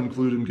does want to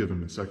include him, give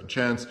him a second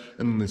chance,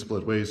 and then they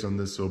split ways on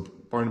this. So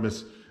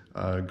Barnabas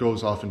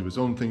goes off into his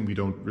own thing. We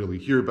don't really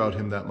hear about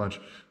him that much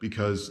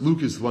because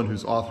Luke is the one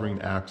who's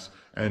authoring Acts,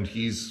 and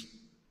he's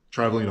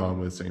traveling on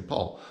with St.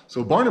 Paul.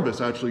 So Barnabas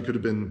actually could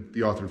have been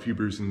the author of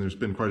Hebrews, and there's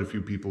been quite a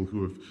few people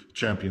who have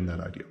championed that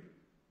idea.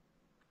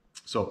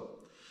 So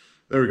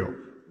there we go.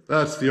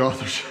 That's the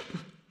authorship.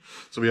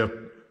 So we have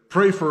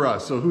pray for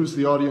us. So who's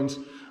the audience?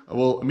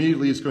 Well,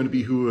 immediately it's going to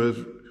be who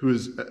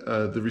is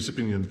the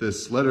recipient of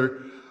this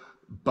letter.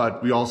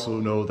 But we also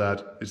know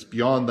that it's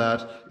beyond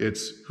that.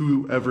 It's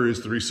whoever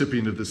is the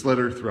recipient of this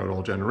letter throughout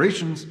all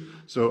generations.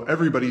 So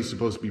everybody's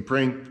supposed to be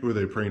praying. Who are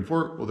they praying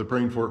for? Well, they're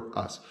praying for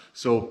us.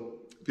 So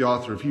the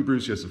author of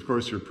Hebrews, yes, of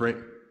course, you're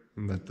praying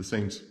that the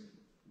saints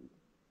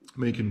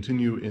may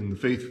continue in the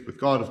faith with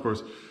God, of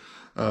course.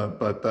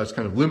 But that's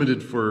kind of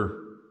limited for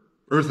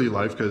earthly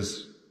life,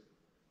 because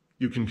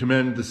you can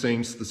commend the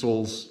saints, the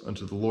souls,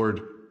 unto the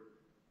Lord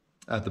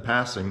at the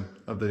passing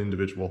of the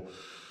individual.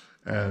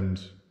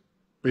 And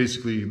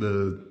basically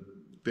the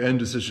end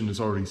decision is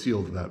already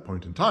sealed at that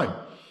point in time.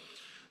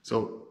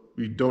 So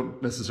we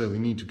don't necessarily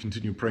need to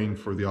continue praying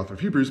for the author of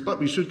Hebrews, but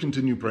we should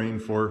continue praying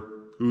for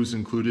who's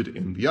included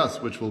in the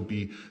us, which will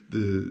be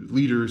the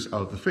leaders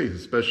of the faith,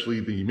 especially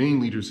the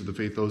main leaders of the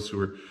faith, those who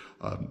are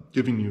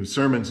giving you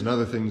sermons and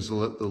other things, the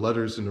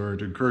letters, in order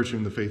to encourage you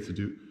in the faith to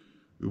do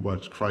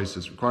what Christ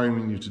is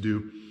requiring you to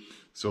do.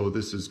 So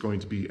this is going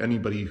to be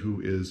anybody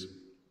who is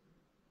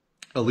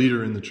a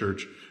leader in the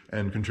church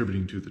and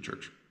contributing to the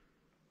church.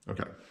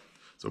 Okay,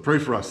 so pray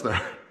for us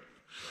there.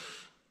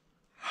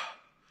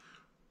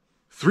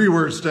 3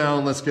 words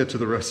down, let's get to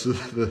the rest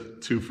of the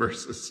 2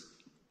 verses.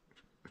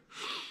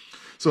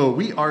 So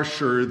we are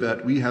sure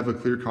that we have a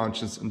clear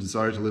conscience and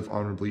desire to live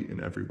honorably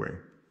in every way.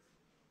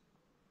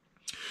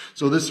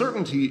 So this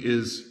certainty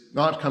is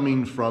not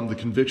coming from the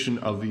conviction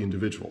of the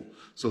individual.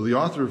 So the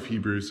author of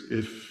Hebrews,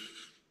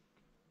 if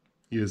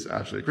he is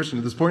actually a Christian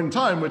at this point in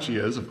time, which he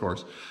is, of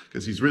course,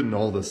 because he's written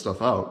all this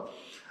stuff out,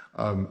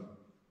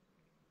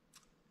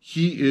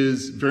 he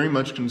is very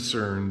much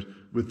concerned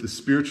with the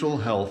spiritual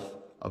health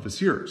of his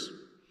hearers.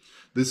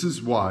 This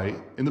is why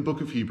in the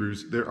book of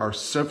Hebrews, there are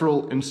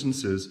several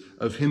instances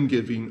of him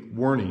giving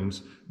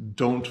warnings: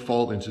 don't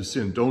fall into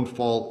sin, don't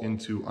fall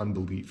into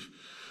unbelief.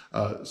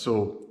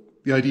 So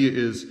the idea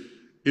is,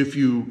 if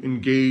you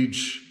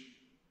engage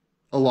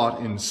a lot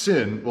in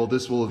sin, well,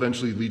 this will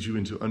eventually lead you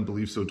into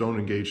unbelief. So don't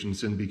engage in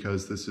sin,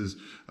 because this is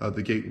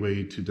the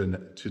gateway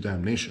to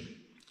damnation.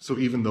 So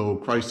even though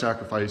Christ's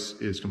sacrifice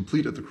is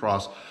complete at the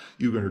cross,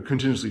 you are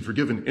continuously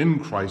forgiven in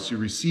Christ. You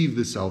receive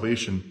this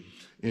salvation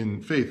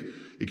in faith.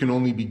 It can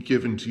only be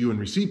given to you and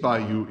received by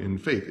you in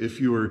faith.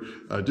 If you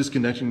are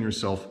disconnecting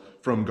yourself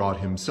from God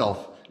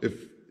himself,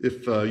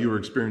 if you are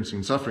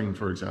experiencing suffering,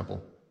 for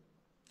example,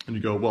 and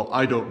you go, well,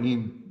 I don't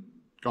need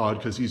God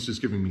because he's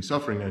just giving me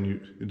suffering, and you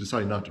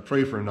decide not to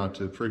pray for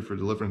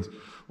deliverance,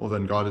 well,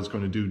 then God is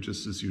going to do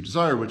just as you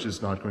desire, which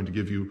is not going to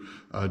give you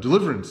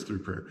deliverance through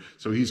prayer.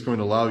 So he's going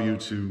to allow you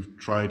to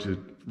try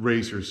to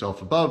raise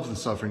yourself above the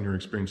suffering you're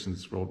experiencing in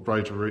this world,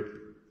 try to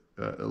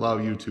allow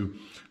you to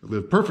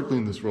live perfectly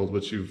in this world,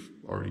 which you've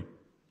already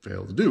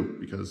failed to do,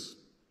 because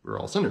we're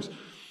all sinners.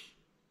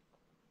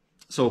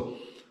 So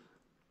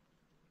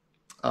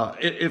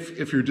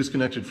if you're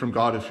disconnected from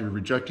God, if you're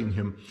rejecting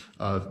him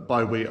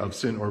by way of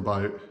sin or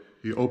by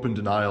the open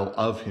denial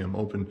of him,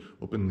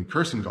 openly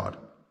cursing God,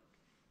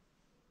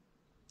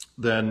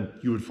 then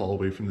you would fall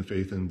away from the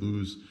faith and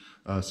lose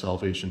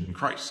salvation in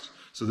Christ.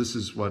 So this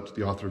is what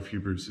the author of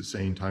Hebrews is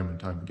saying time and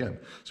time again.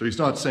 So he's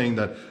not saying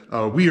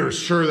that we are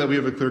sure that we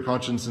have a clear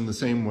conscience in the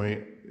same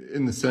way,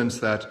 in the sense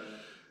that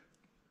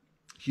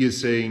he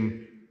is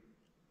saying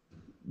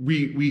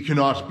we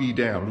cannot be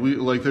damned.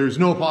 There's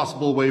no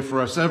possible way for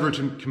us ever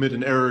to commit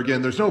an error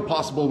again. There's no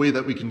possible way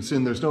that we can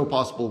sin. There's no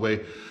possible way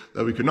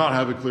that we could not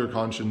have a clear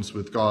conscience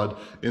with God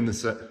in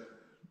the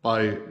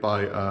by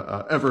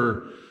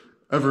ever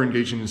ever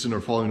engaging in sin or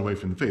falling away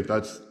from the faith.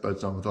 That's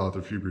not what the author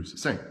of Hebrews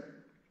is saying.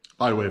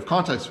 By way of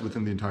context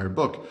within the entire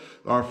book,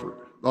 the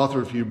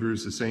author of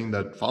Hebrews is saying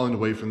that falling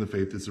away from the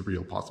faith is a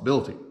real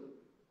possibility.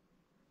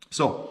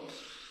 So,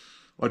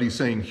 what he's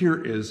saying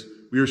here is,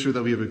 we are sure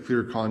that we have a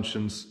clear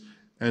conscience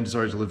and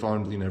desire to live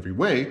honorably in every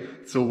way.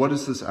 So what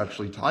is this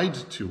actually tied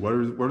to?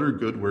 What are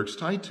good works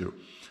tied to?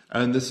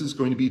 And this is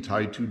going to be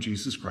tied to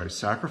Jesus Christ's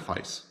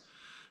sacrifice.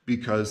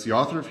 Because the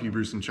author of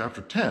Hebrews in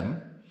chapter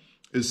 10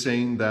 is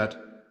saying that,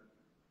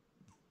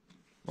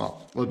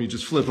 well, let me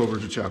just flip over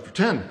to chapter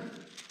 10.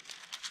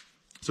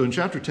 So in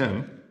chapter 10,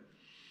 it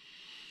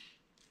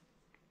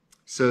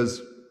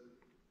says,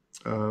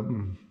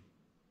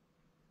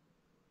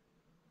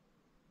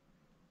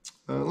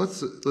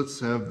 let's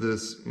have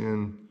this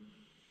in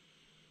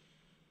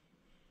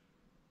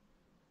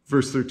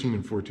verse 13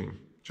 and 14,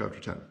 chapter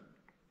 10.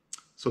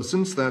 So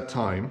since that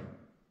time,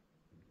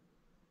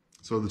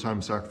 so the time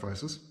of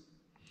sacrifices,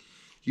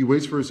 he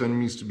waits for his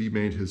enemies to be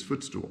made his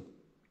footstool,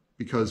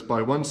 because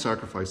by one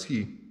sacrifice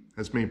he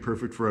has made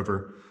perfect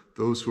forever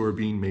those who are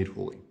being made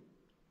holy.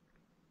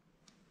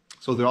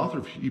 So the author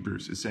of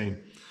Hebrews is saying,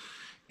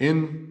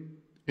 in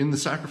the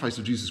sacrifice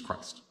of Jesus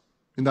Christ,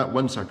 in that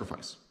one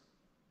sacrifice,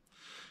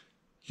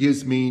 he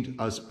has made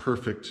us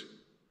perfect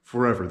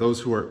forever,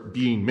 those who are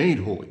being made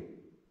holy.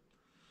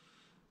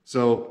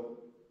 So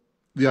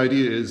the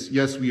idea is,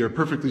 yes, we are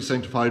perfectly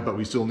sanctified, but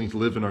we still need to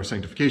live in our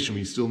sanctification.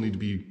 We still need to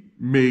be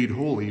made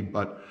holy,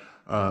 but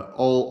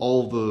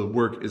all the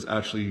work is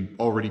actually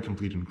already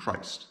complete in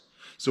Christ.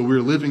 So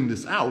we're living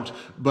this out,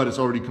 but it's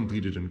already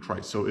completed in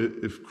Christ. So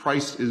if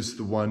Christ is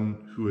the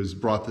one who has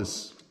brought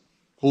this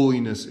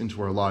holiness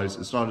into our lives,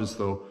 it's not as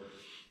though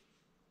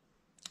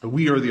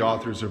we are the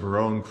authors of our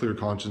own clear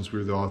conscience,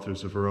 we're the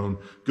authors of our own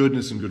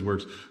goodness and good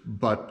works,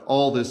 but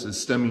all this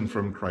is stemming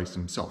from Christ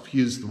himself.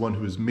 He is the one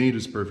who has made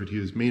us perfect, he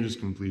has made us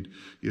complete,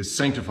 he has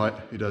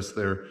sanctified us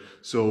there.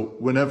 So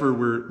whenever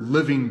we're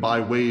living by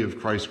way of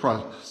Christ's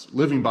cross,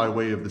 living by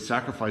way of the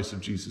sacrifice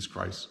of Jesus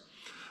Christ,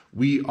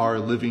 we are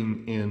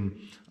living in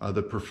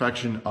the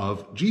perfection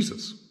of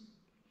Jesus.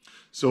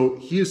 So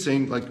he is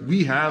saying, like,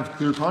 we have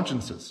clear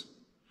consciences.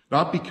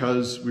 Not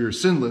because we are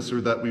sinless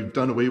or that we've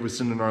done away with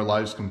sin in our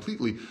lives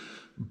completely,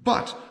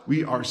 but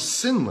we are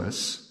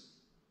sinless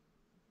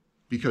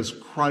because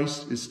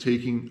Christ is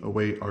taking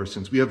away our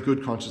sins. We have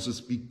good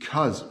consciences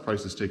because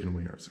Christ has taken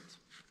away our sins.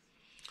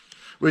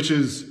 Which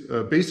is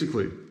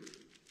basically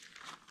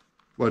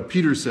what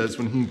Peter says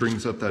when he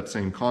brings up that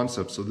same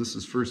concept. So this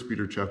is 1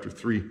 Peter chapter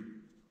 3.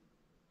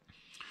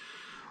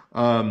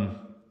 And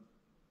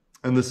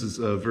this is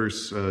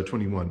verse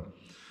 21.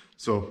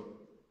 So,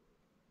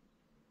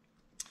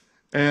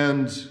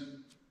 and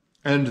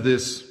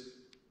this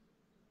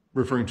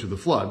referring to the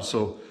flood.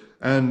 So,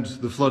 and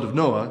the flood of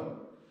Noah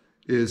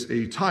is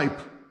a type,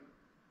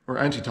 or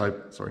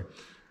antitype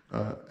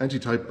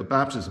of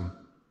baptism.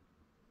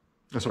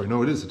 Sorry,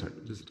 no, it is a type.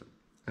 It is a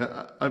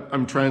type.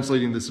 I'm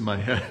translating this in my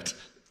head.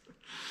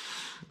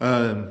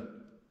 And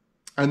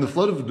the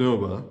flood of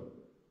Noah,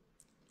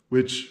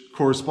 which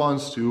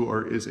corresponds to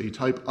or is a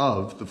type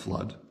of the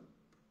flood,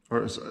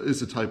 or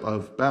is a type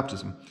of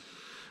baptism,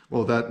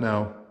 well, that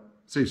now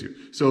saves you.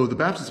 So the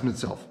baptism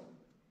itself,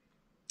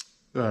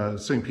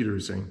 St. Peter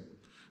is saying,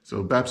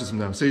 so baptism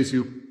now saves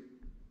you.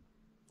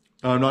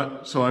 I'm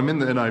in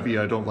the NIV.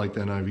 I don't like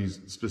the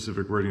NIV's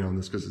specific wording on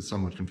this because it's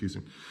somewhat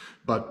confusing.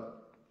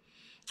 But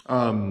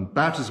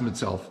baptism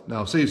itself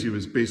now saves you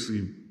is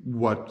basically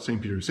what St.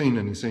 Peter is saying,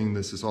 and he's saying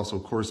this is also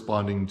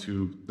corresponding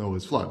to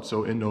Noah's flood.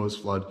 So in Noah's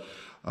flood,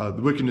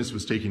 the wickedness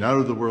was taken out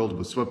of the world,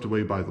 was swept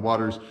away by the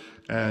waters,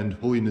 and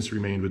holiness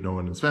remained with Noah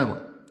and his family.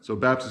 So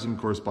baptism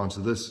corresponds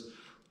to this.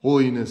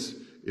 Holiness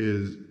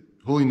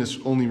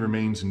only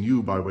remains in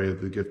you by way of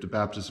the gift of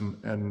baptism,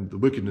 and the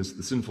wickedness,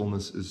 the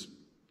sinfulness, is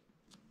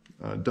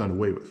done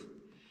away with.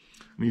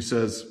 And he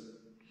says,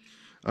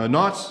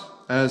 not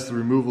as the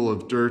removal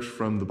of dirt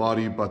from the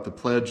body, but the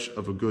pledge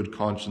of a good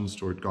conscience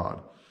toward God.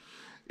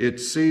 It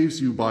saves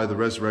you by the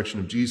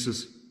resurrection of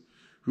Jesus,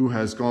 who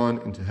has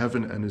gone into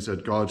heaven and is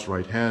at God's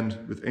right hand,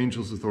 with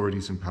angels,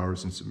 authorities, and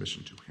powers in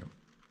submission to him.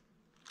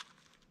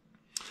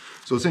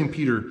 So St.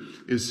 Peter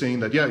is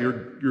saying that, yeah,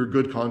 your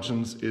good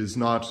conscience is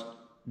not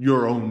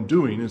your own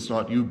doing. It's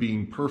not you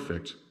being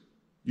perfect,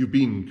 you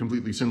being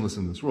completely sinless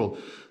in this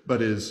world,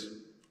 but is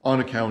on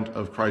account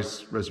of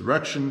Christ's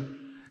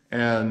resurrection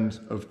and,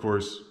 of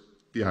course,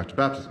 the act of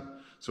baptism.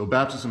 So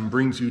baptism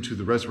brings you to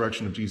the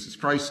resurrection of Jesus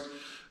Christ,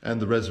 and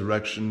the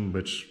resurrection,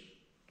 which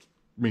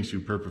makes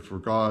you perfect for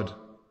God,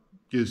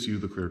 gives you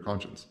the clear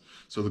conscience.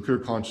 So the clear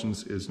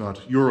conscience is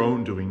not your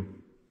own doing,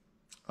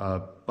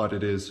 but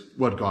it is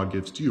what God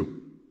gives to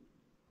you.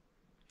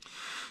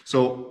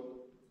 So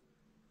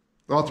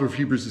the author of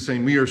Hebrews is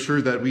saying we are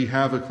sure that we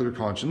have a clear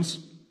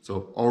conscience,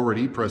 so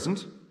already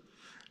present,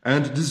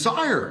 and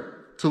desire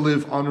to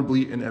live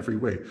honorably in every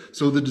way.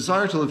 So the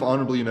desire to live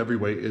honorably in every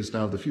way is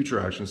now the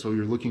future action. So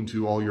you're looking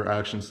to all your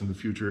actions in the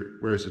future.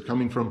 Where is it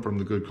coming from? From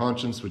the good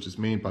conscience, which is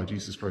made by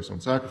Jesus Christ's own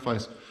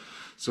sacrifice.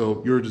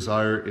 So your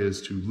desire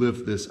is to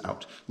live this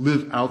out.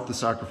 Live out the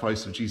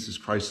sacrifice of Jesus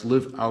Christ.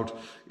 Live out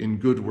in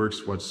good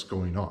works what's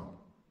going on.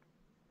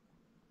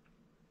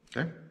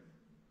 Okay?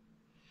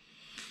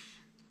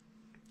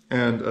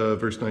 And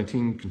verse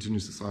 19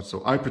 continues this thought.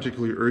 So I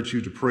particularly urge you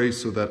to pray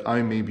so that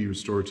I may be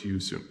restored to you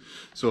soon.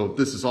 So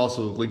this is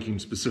also linking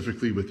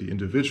specifically with the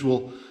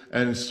individual,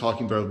 and it's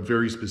talking about a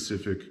very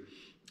specific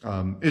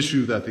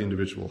issue that the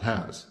individual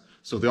has.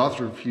 So the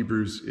author of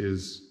Hebrews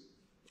is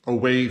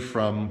away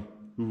from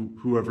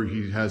whoever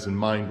he has in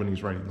mind when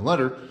he's writing the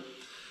letter,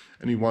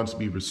 and he wants to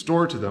be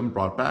restored to them,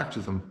 brought back to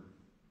them.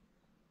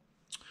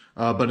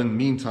 But in the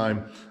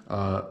meantime,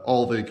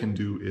 all they can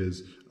do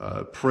is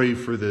pray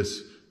for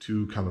this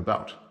to come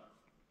about.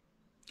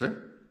 Okay?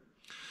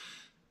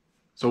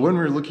 So when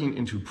we're looking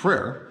into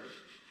prayer,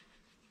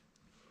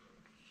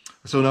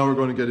 so now we're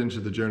going to get into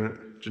the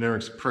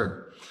generics of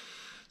prayer.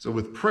 So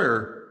with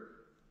prayer,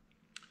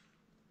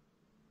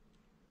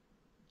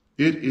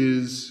 it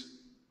is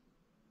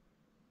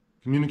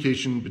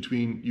communication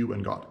between you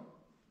and God.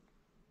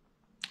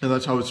 And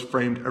that's how it's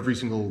framed every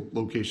single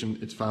location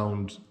it's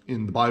found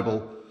in the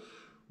Bible,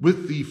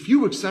 with the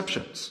few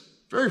exceptions,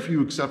 very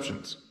few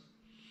exceptions,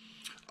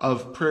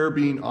 of prayer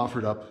being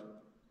offered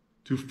up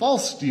to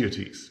false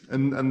deities.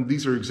 And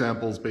these are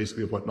examples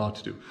basically of what not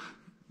to do.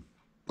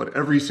 But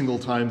every single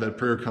time that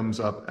prayer comes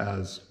up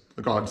as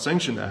a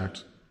God-sanctioned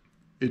act,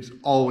 it's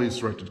always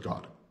directed to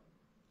God.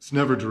 It's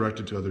never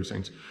directed to other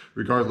saints,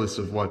 regardless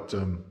of what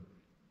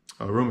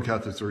Roman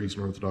Catholics or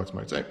Eastern Orthodox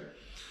might say.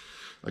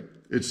 Like,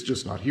 it's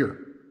just not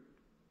here.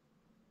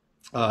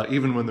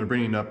 Even when they're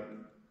bringing up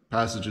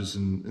passages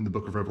in the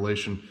book of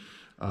Revelation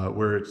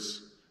where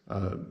it's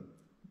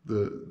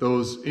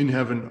those in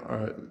heaven,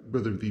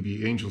 whether they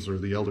be angels or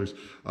the elders,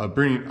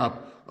 bringing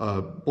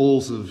up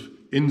bowls of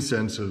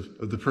incense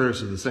of the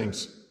prayers of the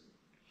saints.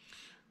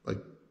 Like,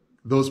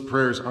 those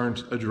prayers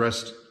aren't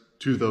addressed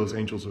to those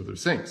angels or their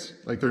saints.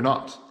 Like, they're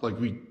not. Like,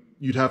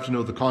 you'd have to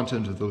know the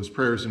content of those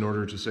prayers in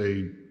order to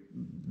say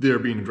they're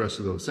being addressed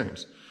to those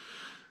saints.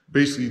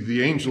 Basically,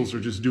 the angels are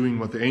just doing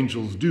what the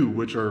angels do,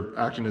 which are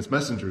acting as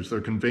messengers. They're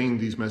conveying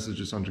these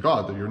messages unto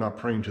God. That you're not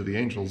praying to the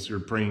angels, you're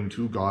praying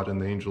to God, and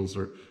the angels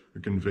are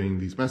conveying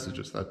these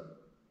messages.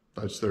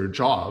 That's their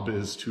job,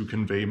 is to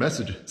convey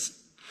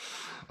messages.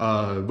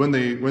 When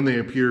they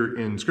appear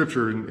in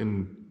Scripture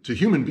to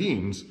human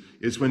beings,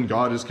 it's when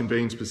God is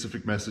conveying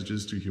specific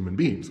messages to human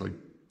beings. Like,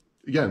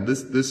 again,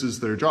 this is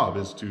their job,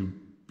 is to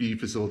be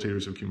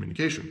facilitators of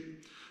communication.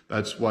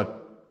 That's what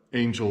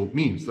angel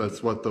means.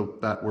 That's what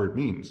that word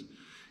means.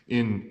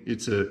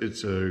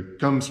 It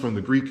comes from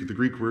the Greek. The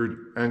Greek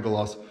word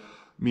angelos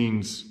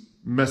means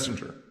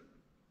messenger.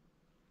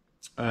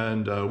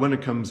 And when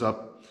it comes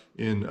up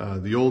in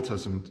the Old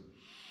Testament,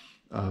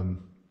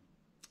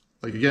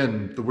 like,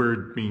 again, the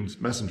word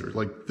means messenger.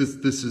 Like,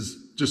 this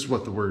is just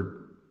what the word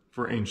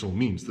for angel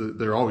means.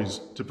 They're always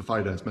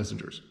typified as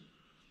messengers.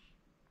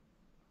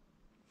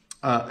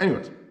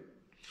 Anyways,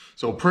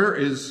 so prayer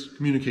is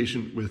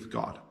communication with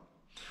God.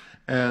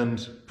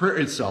 And prayer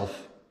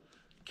itself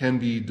can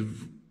be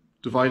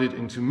divided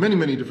into many,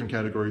 many different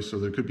categories. So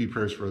there could be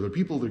prayers for other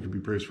people. There could be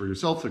prayers for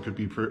yourself. There could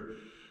be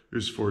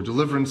prayers for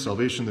deliverance,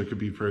 salvation. There could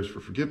be prayers for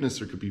forgiveness.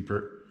 There could be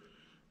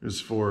prayers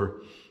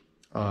for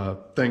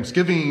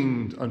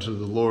thanksgiving unto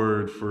the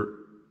Lord,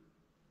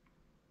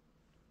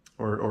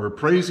 or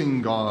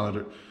praising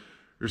God.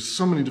 There's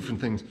so many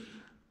different things.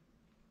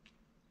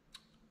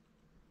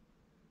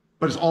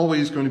 But it's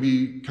always going to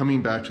be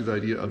coming back to the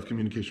idea of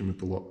communication with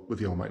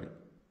the Almighty.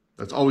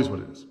 That's always what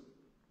it is.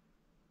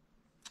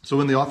 So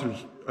when the author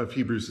of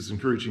Hebrews is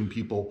encouraging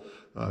people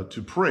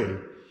to pray,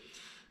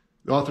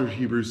 the author of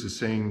Hebrews is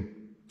saying,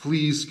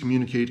 please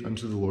communicate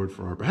unto the Lord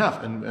for our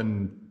behalf.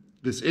 And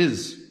this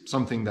is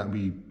something that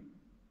we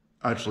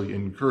actually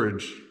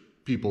encourage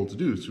people to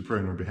do, is to pray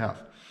on our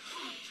behalf.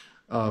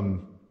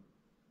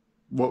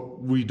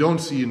 What we don't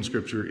see in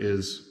Scripture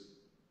is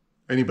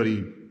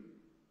anybody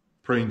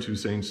praying to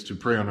saints to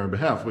pray on our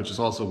behalf, which is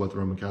also what the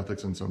Roman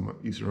Catholics and some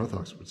Eastern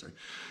Orthodox would say,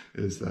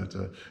 is that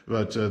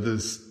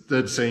the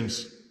dead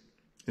saints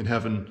in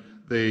heaven,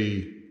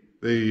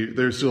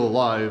 they're still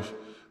alive.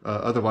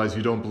 Otherwise,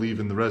 you don't believe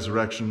in the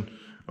resurrection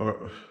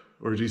or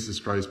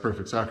Jesus Christ's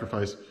perfect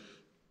sacrifice,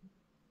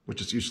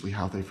 which is usually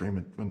how they frame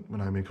it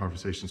when I'm in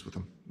conversations with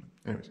them.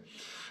 Anyways,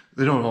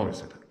 they don't always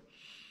say that.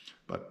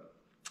 But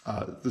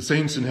the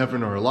saints in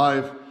heaven are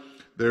alive,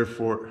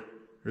 therefore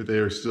they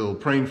are still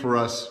praying for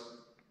us.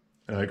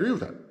 And I agree with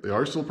that. They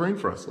are still praying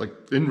for us. Like,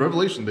 in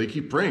Revelation, they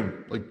keep praying.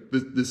 Like,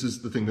 this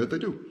is the thing that they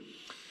do.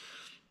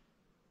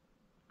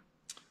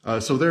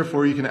 So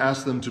therefore, you can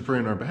ask them to pray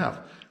on our behalf.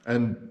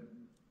 And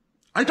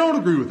I don't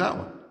agree with that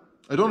one.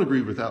 I don't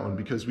agree with that one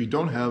because we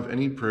don't have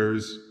any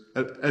prayers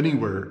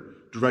anywhere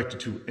directed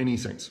to any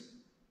saints.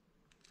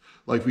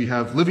 Like, we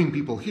have living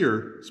people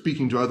here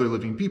speaking to other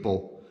living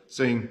people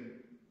saying,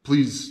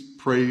 please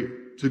pray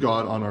to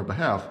God on our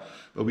behalf.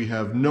 But we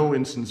have no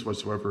instance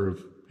whatsoever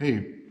of,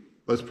 hey,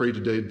 let's pray to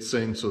dead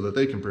saints so that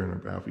they can pray on our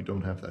behalf. We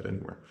don't have that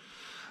anywhere.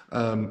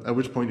 At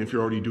which point, if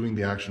you're already doing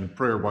the action of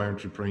prayer, why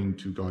aren't you praying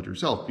to God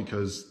yourself?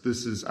 Because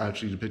this is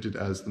actually depicted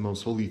as the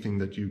most holy thing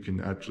that you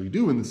can actually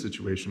do in this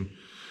situation,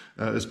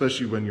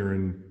 especially when you're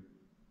in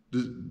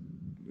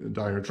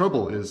dire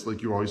trouble, is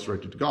like you're always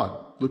directed to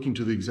God. Looking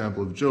to the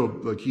example of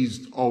Job, like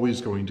he's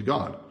always going to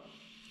God.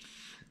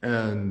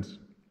 And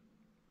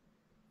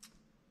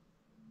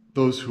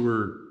those who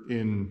are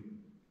in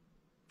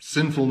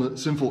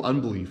sinful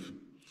unbelief,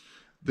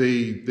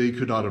 they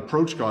could not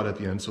approach God at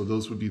the end, so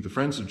those would be the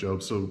friends of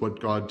Job. So what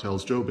God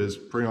tells Job is,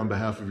 pray on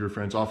behalf of your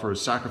friends, offer a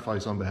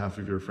sacrifice on behalf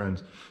of your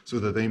friends, so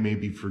that they may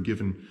be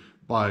forgiven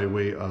by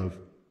way of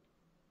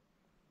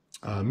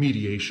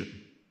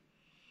mediation.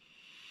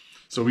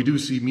 So we do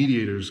see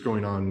mediators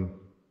going on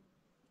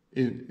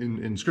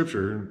in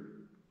Scripture,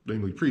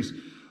 namely priests,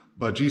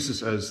 but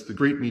Jesus as the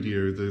great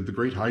mediator, the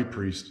great high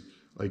priest,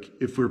 like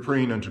if we're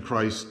praying unto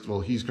Christ,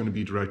 well, he's going to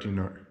be directing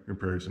our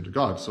prayers unto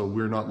God. So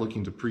we're not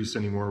looking to priests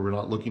anymore. We're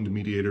not looking to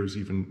mediators,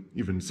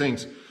 even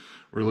saints.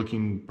 We're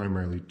looking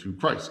primarily to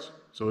Christ.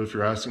 So if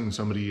you're asking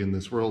somebody in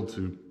this world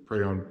to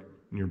pray on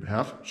your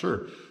behalf,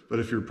 sure. But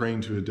if you're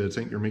praying to a dead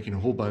saint, you're making a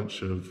whole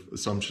bunch of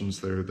assumptions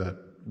there that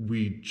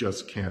we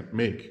just can't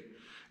make.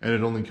 And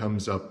it only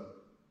comes up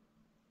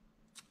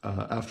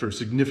after a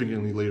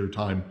significantly later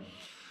time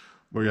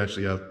where you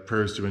actually have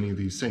prayers to any of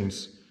these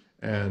saints,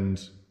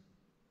 and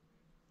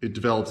it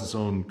develops its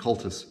own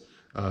cultus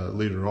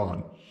later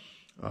on.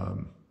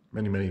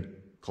 Many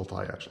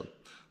culti, actually.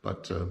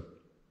 But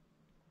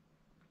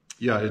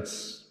yeah,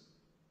 it's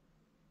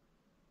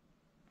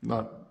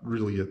not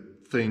really a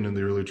thing in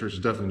the early church.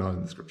 It's definitely not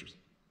in the Scriptures.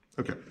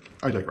 Okay,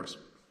 I digress.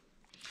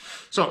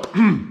 So,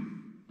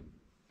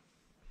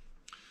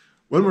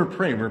 when we're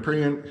praying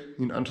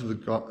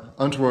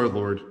unto our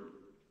Lord,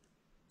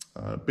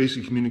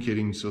 basically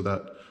communicating so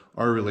that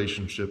our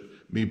relationship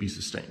may be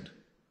sustained.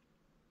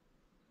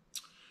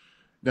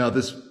 Now,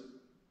 this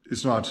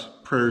is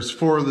not prayers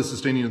for the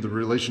sustaining of the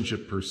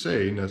relationship per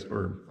se,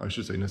 or I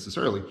should say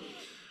necessarily,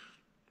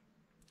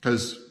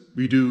 because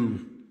we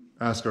do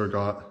ask our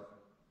God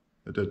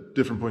at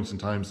different points in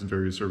times in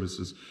various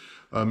services,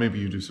 maybe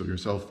you do so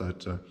yourself,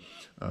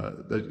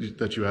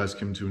 that you ask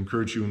him to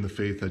encourage you in the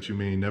faith, that you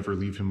may never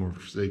leave him or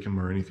forsake him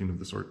or anything of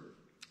the sort.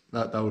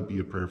 That would be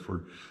a prayer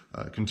for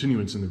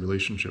continuance in the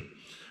relationship.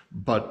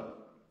 But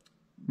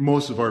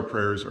most of our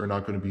prayers are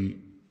not going to be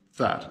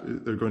that.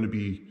 They're going to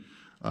be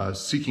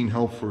seeking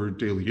help for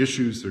daily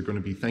issues. They're going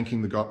to be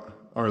thanking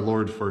our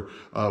Lord for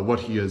what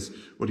he has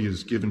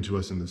given to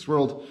us in this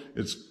world.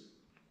 It's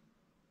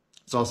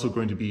also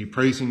going to be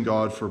praising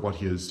God for what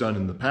he has done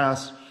in the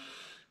past.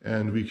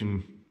 And we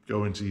can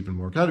go into even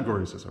more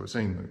categories, as I was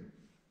saying.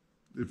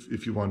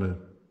 If you want to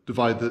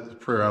divide the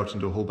prayer out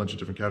into a whole bunch of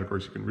different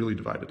categories, you can really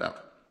divide it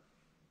out.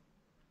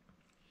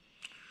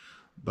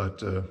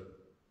 But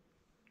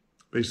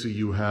basically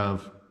you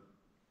have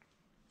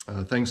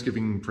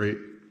thanksgiving, praise,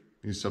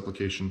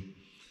 supplication,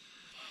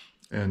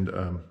 and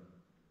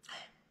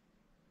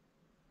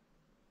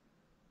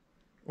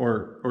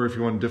or if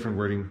you want different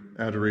wording,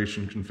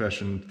 adoration,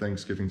 confession,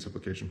 thanksgiving,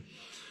 supplication.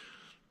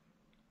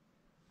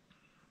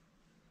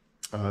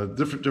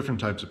 Different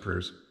types of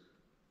prayers.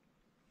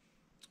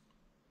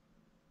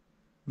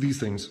 These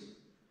things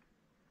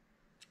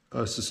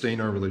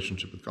sustain our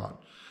relationship with God.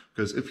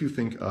 Because if you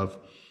think of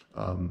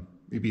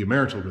maybe a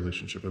marital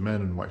relationship, a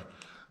man and wife,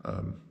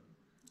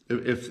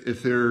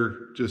 if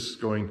they're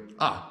just going,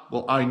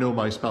 well, I know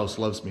my spouse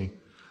loves me,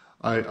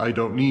 I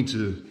don't need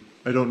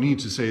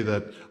to say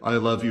that I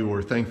love you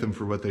or thank them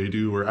for what they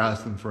do or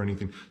ask them for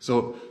anything.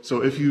 So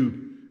if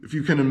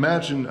you can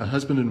imagine a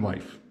husband and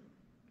wife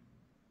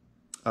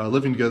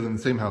living together in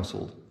the same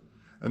household,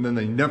 and then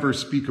they never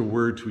speak a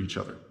word to each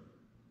other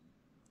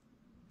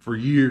for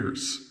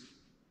years,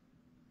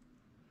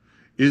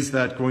 is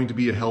that going to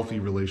be a healthy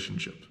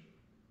relationship?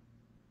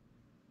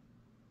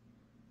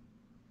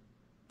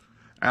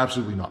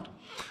 Absolutely not.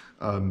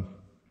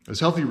 As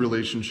healthy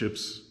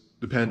relationships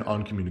depend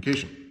on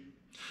communication.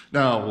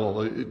 Now, well,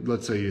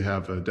 let's say you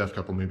have a deaf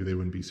couple, maybe they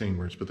wouldn't be saying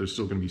words, but they're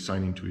still going to be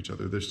signing to each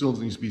other. There still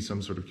needs to be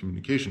some sort of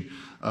communication,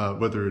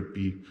 whether it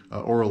be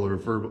oral or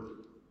verbal,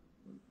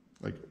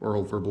 like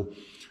oral, verbal,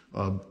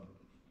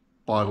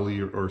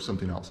 bodily, or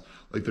something else.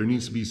 Like there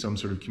needs to be some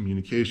sort of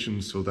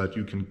communication so that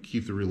you can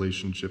keep the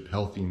relationship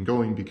healthy and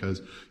going,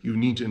 because you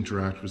need to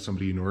interact with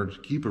somebody in order to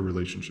keep a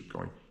relationship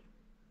going.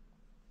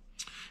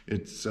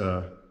 It's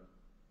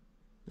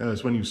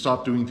when you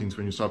stop doing things,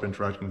 when you stop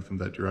interacting with them,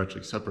 that you're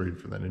actually separated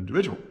from that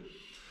individual.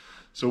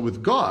 So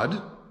with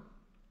God,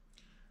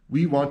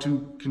 we want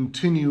to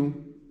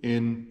continue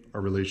in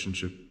our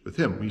relationship with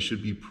him. We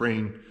should be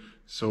praying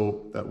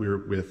so that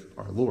we're with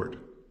our Lord.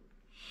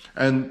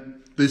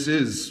 And this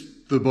is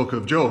the book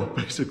of Job,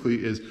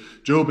 basically.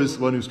 Job is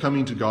the one who's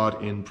coming to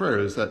God in prayer,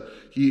 is that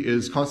he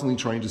is constantly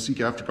trying to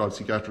seek after God,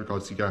 seek after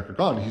God, seek after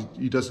God.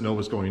 He doesn't know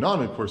what's going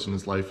on, of course, in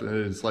his life.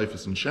 His life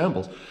is in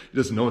shambles. He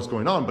doesn't know what's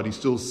going on, but he's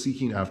still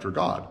seeking after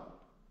God.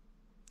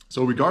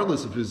 So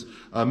regardless of his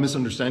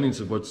misunderstandings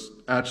of what's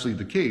actually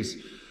the case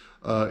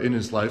in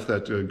his life,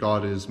 that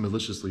God is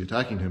maliciously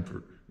attacking him,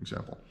 for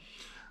example,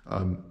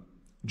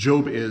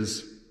 Job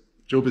is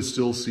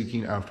still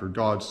seeking after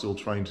God, still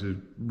trying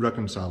to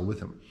reconcile with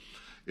him.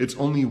 It's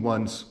only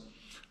once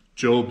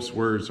Job's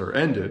words are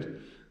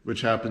ended,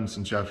 which happens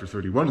in chapter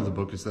 31 of the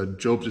book, is that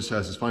Job just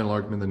has his final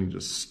argument, then he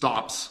just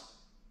stops,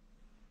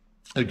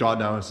 and God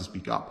now has to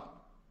speak up.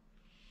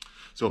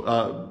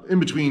 So in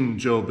between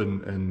Job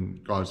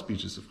and God's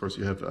speeches, of course,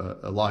 you have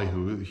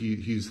Elihu.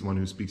 He's the one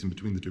who speaks in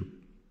between the two.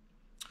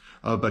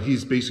 But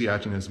he's basically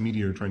acting as a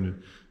mediator, trying to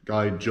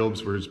guide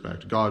Job's words back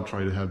to God,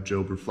 try to have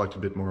Job reflect a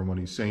bit more on what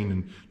he's saying,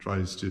 and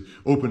tries to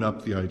open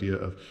up the idea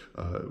of,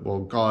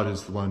 God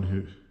is the one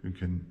who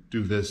can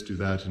do this, do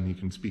that, and he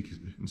can speak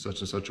in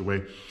such and such a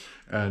way.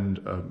 And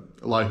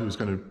Elihu is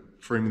kind of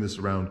framing this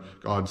around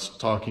God's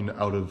talking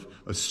out of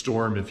a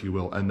storm, if you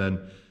will, and then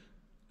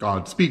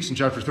God speaks in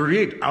chapter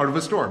 38 out of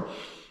a storm.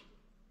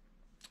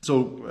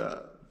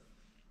 So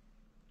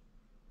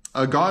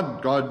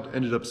God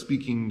ended up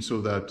speaking so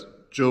that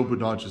Job would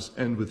not just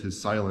end with his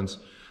silence,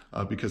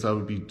 because that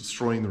would be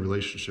destroying the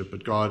relationship,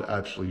 but God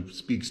actually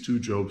speaks to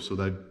Job so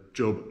that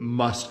Job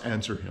must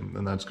answer him.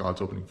 And that's God's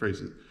opening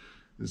phrase.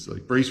 It's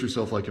like, brace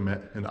yourself like a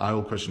man, and I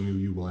will question you,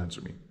 you will answer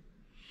me.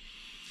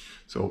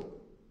 So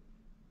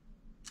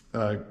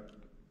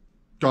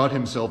God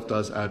himself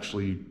does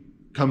actually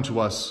come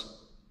to us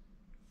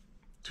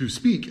to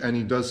speak, and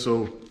he does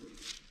so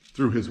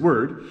through his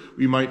word.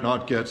 We might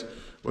not get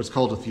what's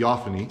called a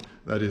theophany,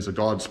 that is a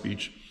God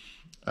speech,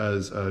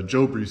 as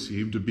Job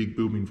received, a big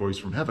booming voice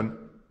from heaven.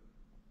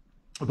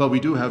 But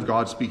we do have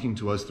God speaking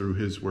to us through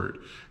his word.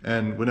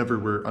 And whenever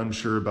we're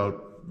unsure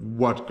about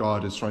what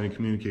God is trying to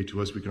communicate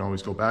to us, we can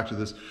always go back to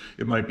this.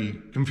 It might be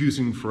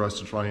confusing for us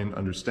to try and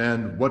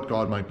understand what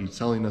God might be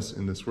telling us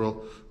in this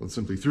world, well,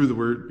 simply through the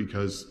word,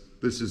 because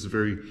this is a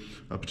very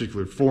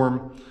particular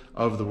form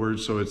of the word.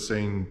 So it's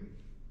saying,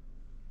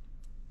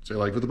 say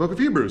like with the book of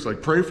Hebrews,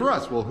 like pray for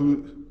us. Well,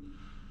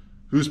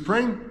 who's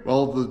praying?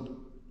 Well, the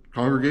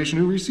congregation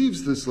who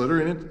receives this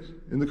letter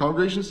in the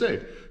congregation's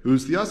day.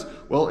 Who's the us?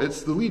 Well,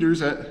 it's the leaders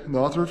and the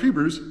author of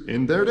Hebrews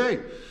in their day.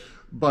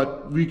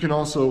 But we can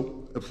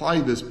also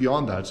apply this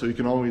beyond that. So you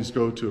can always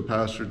go to a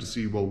pastor to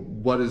see, well,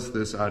 what is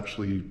this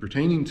actually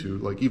pertaining to?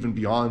 Like even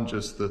beyond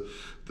just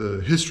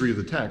the history of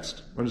the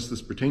text. What is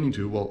this pertaining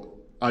to? Well,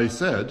 I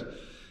said,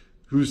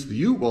 who's the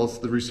you? Well, it's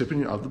the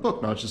recipient of the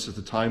book, not just at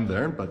the time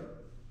there,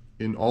 but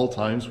in all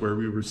times where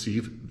we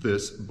receive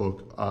this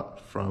book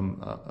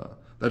from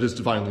that is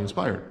divinely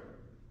inspired.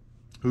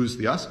 Who's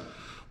the us?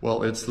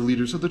 Well, it's the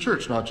leaders of the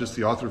church, not just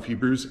the author of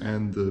Hebrews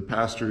and the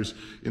pastors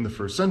in the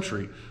first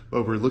century,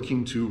 but we're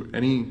looking to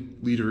any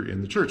leader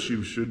in the church.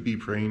 You should be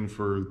praying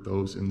for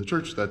those in the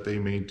church that they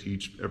may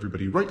teach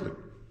everybody rightly.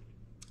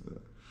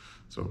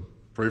 So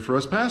pray for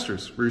us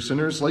pastors. We're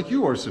sinners like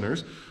you are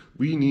sinners.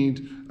 We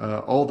need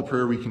all the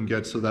prayer we can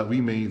get so that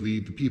we may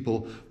lead the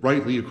people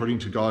rightly according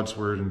to God's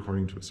word and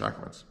according to his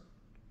sacraments.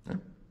 Okay?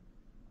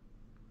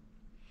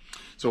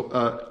 So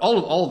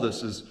all of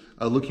this is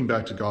looking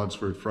back to God's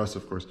word for us,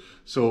 of course.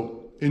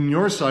 So in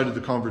your side of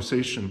the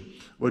conversation,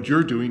 what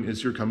you're doing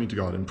is you're coming to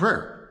God in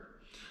prayer.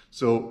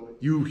 So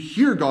you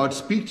hear God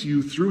speak to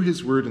you through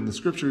his word in the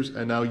scriptures,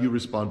 and now you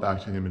respond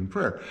back to him in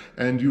prayer.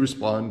 And you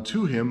respond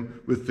to him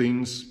with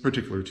things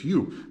particular to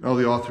you. Now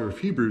the author of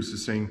Hebrews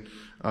is saying,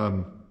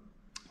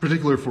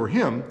 particular for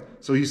him,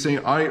 so he's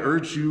saying, I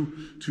urge you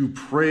to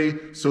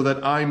pray so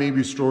that I may be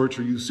restored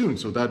to you soon.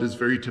 So that is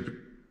very typical.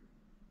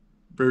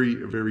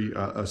 Very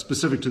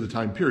specific to the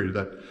time period,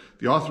 that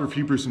the author of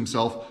Hebrews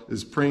himself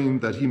is praying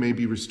that he may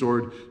be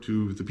restored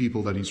to the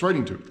people that he's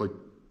writing to. Like,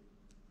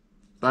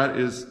 that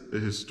is a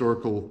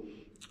historical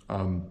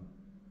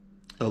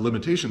a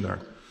limitation there.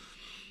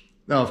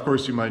 Now, of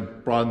course, you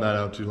might broaden that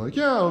out to like,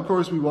 yeah, of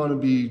course we want to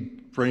be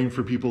praying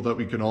for people that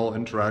we can all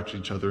interact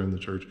with each other in the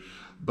church.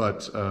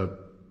 But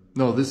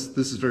no, this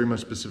is very much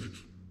specific,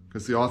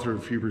 because the author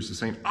of Hebrews is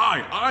saying,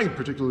 I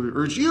particularly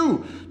urge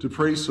you to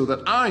pray so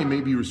that I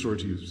may be restored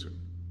to you soon.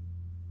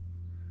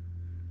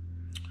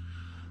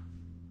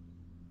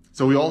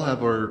 So we all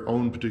have our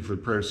own particular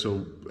prayers.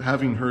 So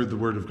having heard the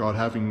word of God,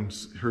 having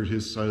heard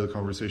his side of the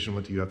conversation,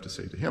 what do you have to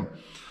say to him?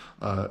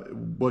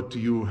 What do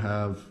you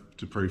have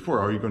to pray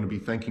for? Are you going to be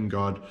thanking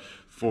God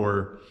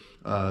for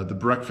the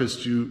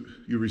breakfast you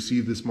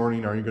received this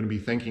morning? Are you going to be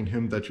thanking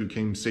him that you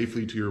came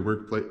safely to your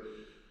workplace?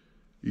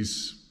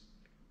 He's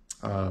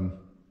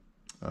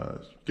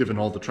given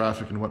all the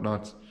traffic and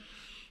whatnot.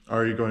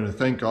 Are you going to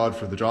thank God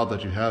for the job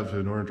that you have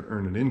in order to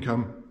earn an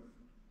income?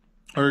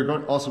 Are you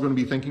also going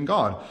to be thanking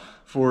God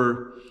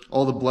for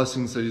all the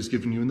blessings that he's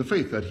given you in the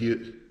faith, that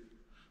he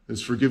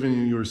has forgiven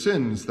you your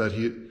sins, that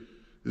he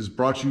has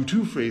brought you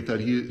to faith,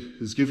 that he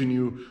has given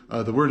you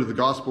the word of the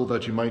gospel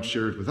that you might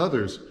share it with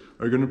others?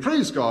 Are you going to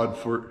praise God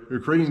for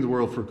creating the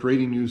world, for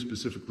creating you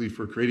specifically,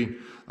 for creating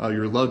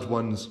your loved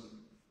ones,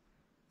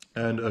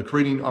 and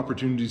creating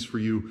opportunities for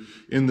you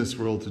in this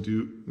world to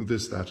do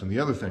this, that, and the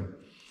other thing?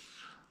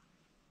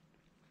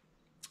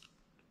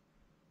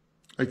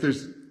 Like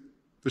there's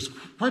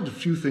quite a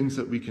few things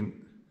that we can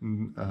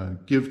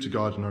give to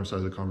God in our side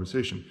of the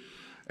conversation.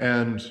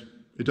 And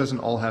it doesn't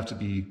all have to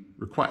be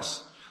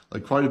requests.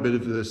 Like quite a bit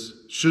of this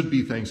should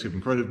be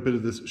thanksgiving. Quite a bit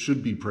of this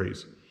should be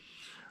praise.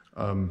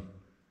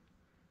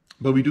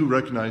 But we do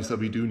recognize that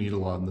we do need a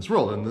lot in this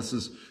world. And this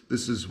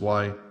is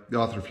why the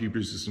author of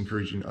Hebrews is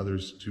encouraging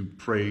others to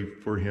pray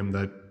for him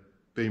that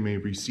they may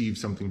receive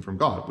something from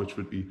God, which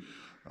would be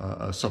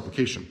a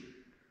supplication.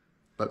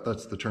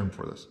 That's the term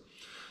for this.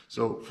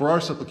 So for our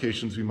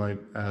supplications, we might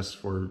ask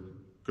for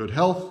good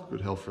health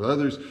for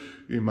others.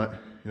 We might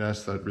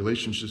ask that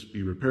relationships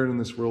be repaired in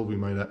this world. We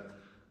might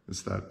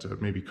ask that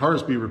maybe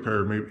cars be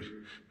repaired. Maybe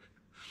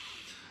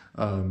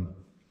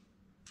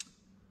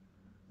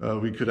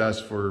we could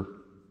ask for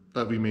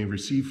that we may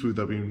receive food,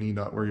 that we need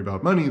not worry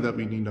about money, that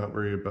we need not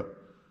worry about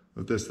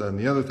this, that, and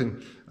the other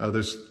thing.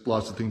 There's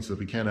lots of things that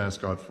we can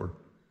ask God for.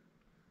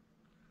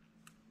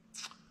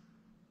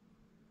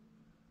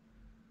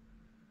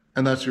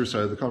 And that's your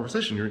side of the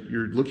conversation.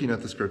 You're looking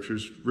at the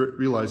scriptures,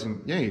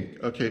 realizing, yay,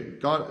 okay,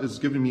 God has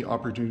given me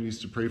opportunities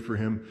to pray for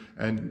him,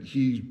 and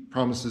he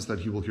promises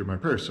that he will hear my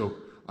prayer. So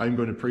I'm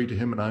going to pray to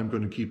him, and I'm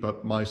going to keep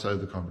up my side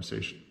of the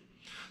conversation.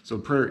 So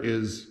prayer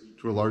is,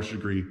 to a large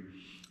degree,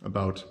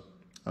 about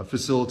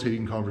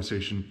facilitating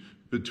conversation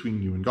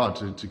between you and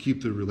God to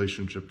keep the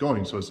relationship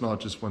going. So it's not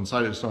just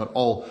one-sided. It's not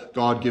all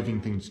God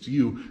giving things to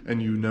you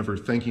and you never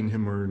thanking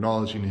him or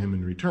acknowledging him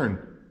in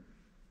return,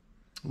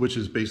 which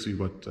is basically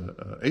what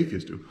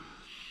atheists do.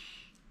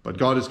 But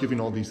God is giving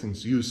all these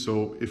things to you.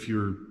 So if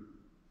you're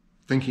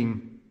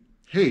thinking,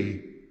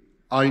 hey,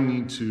 I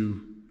need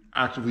to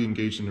actively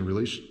engage in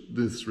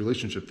this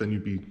relationship, then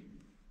you'd be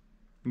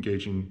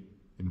engaging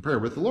in prayer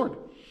with the Lord.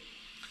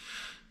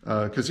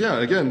 Because,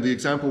 again, the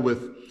example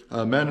with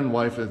man and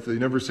wife, if they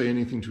never say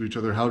anything to each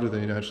other, how do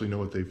they actually know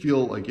what they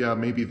feel? Like,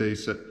 maybe they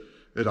said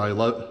that I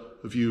love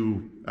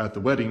you at the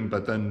wedding,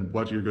 but then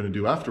what you're going to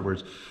do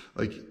afterwards?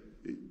 Like,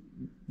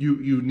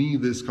 you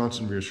need this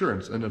constant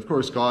reassurance. And of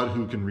course, God,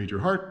 who can read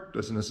your heart,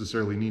 doesn't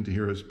necessarily need to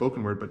hear a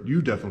spoken word, but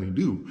you definitely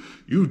do.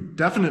 You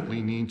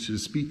definitely need to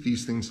speak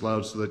these things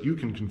loud so that you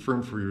can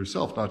confirm for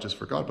yourself, not just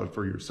for God, but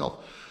for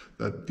yourself,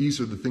 that these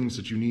are the things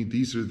that you need,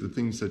 these are the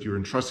things that you're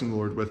entrusting the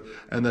Lord with,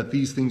 and that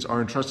these things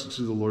are entrusted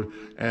to the Lord,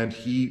 and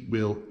he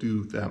will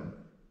do them.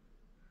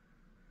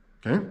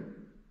 Okay?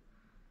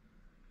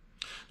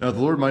 Now,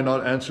 the Lord might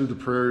not answer the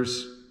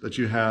prayers that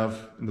you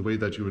have in the way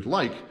that you would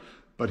like,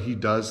 but he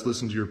does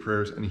listen to your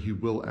prayers, and he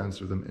will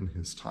answer them in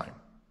his time.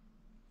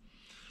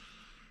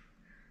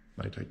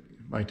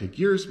 Might take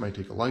years, might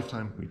take a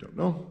lifetime, we don't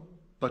know,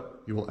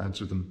 but he will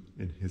answer them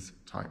in his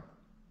time.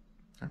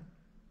 Okay?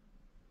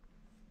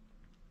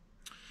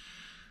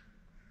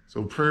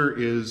 So prayer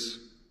is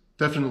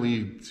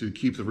definitely to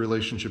keep the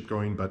relationship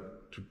going,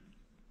 but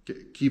to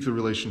keep the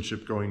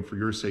relationship going for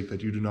your sake,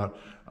 that you do not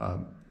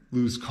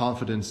lose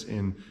confidence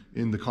in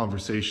the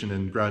conversation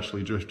and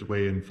gradually drift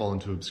away and fall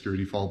into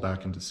obscurity, fall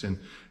back into sin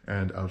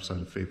and outside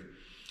of faith.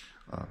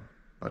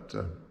 But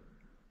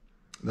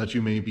that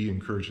you may be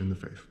encouraged in the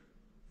faith.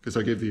 Because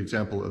I gave the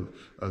example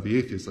of the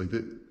atheists.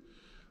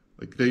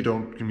 Like they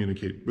don't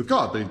communicate with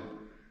God.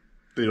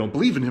 They don't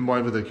believe in him.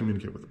 Why would they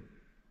communicate with him?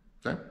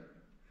 Okay?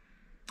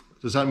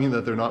 Does that mean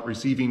that they're not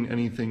receiving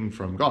anything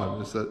from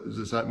God?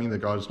 Does that mean that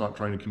God is not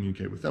trying to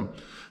communicate with them?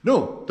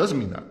 No, it doesn't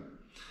mean that.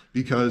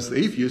 Because the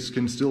atheists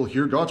can still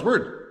hear God's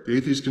word. The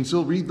atheists can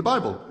still read the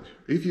Bible.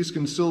 Atheists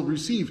can still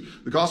receive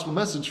the gospel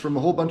message from a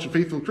whole bunch of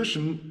faithful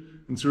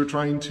Christians who are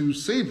trying to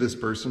save this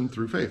person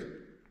through faith.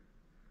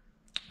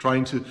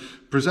 Trying to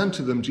present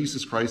to them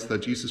Jesus Christ,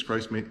 that Jesus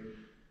Christ may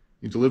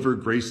deliver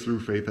grace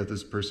through faith, that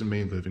this person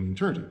may live in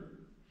eternity.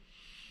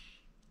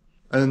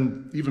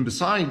 And even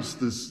besides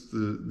this,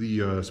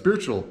 the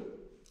spiritual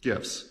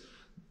gifts,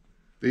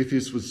 the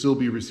atheists would still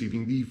be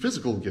receiving the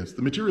physical gifts,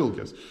 the material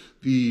gifts,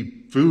 the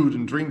food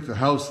and drink, the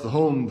house, the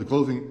home, the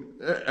clothing,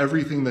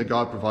 everything that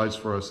God provides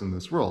for us in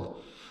this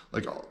world.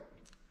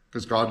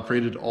 Because God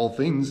created all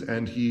things,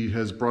 and he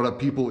has brought up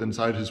people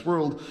inside his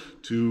world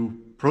to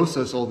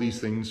process all these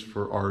things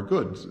for our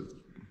good,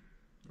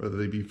 whether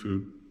they be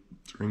food,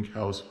 drink,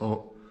 house,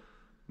 home,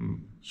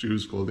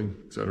 shoes, clothing,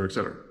 etc.,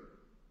 etc.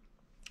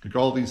 Like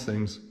all these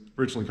things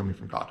originally coming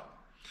from God.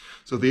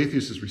 So the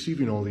atheist is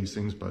receiving all these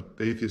things, but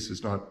the atheist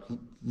is not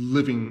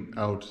living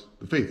out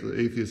the faith. The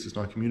atheist is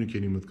not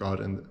communicating with God,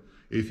 and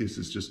the atheist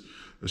is just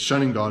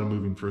shunning God and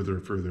moving further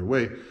and further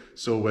away.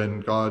 So when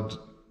God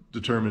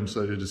determines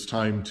that it is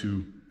time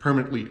to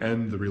permanently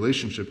end the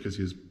relationship, because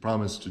he has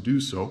promised to do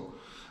so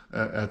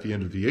at the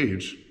end of the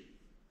age,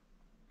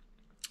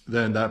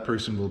 then that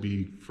person will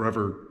be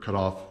forever cut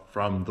off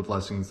from the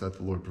blessings that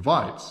the Lord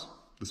provides,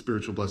 the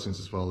spiritual blessings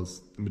as well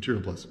as the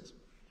material blessings.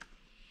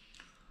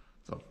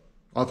 So,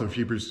 author of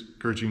Hebrews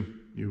encouraging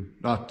you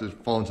not to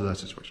fall into that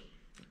situation.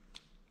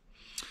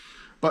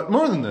 But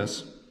more than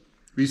this,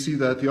 we see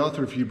that the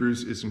author of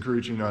Hebrews is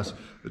encouraging us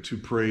to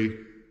pray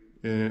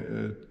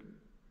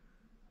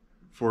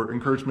for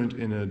encouragement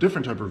in a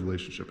different type of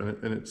relationship.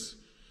 And it's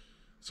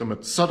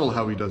somewhat subtle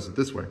how he does it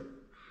this way.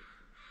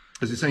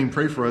 As he's saying,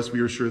 pray for us,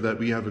 we are sure that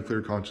we have a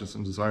clear conscience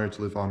and desire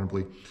to live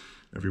honorably in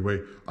every way.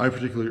 I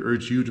particularly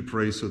urge you to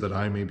pray so that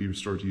I may be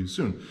restored to you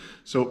soon.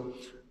 So,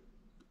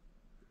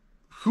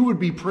 who would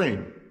be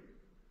praying?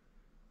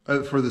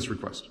 for this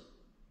request?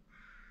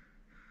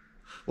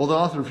 Well, the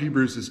author of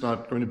Hebrews is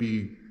not going to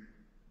be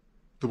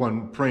the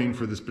one praying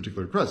for this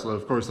particular request. Well,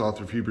 of course, the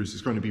author of Hebrews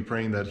is going to be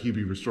praying that he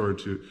be restored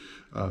to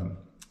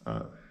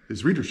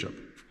his readership.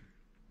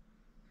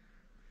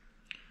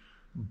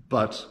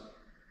 But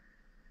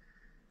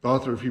the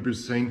author of Hebrews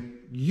is saying,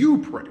 you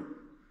pray.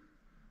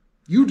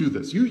 You do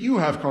this. You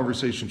have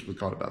conversations with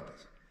God about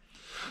this.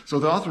 So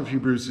the author of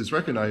Hebrews is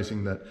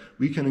recognizing that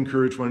we can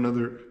encourage one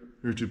another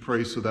to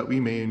pray so that we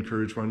may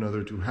encourage one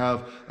another to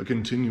have a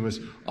continuous,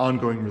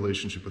 ongoing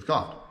relationship with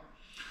God.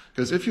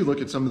 Because if you look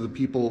at some of the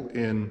people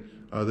in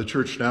the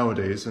church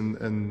nowadays,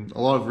 and a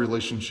lot of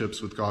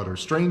relationships with God are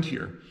strained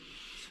here,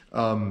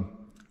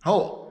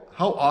 how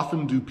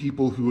often do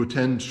people who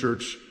attend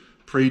church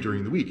pray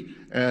during the week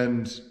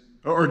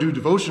or do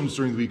devotions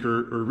during the week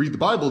or read the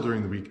Bible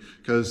during the week?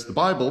 Because the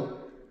Bible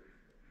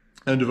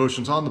and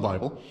devotions on the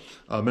Bible,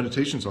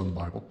 meditations on the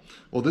Bible,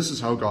 well, this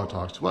is how God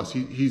talks to us.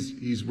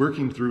 He's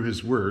working through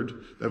his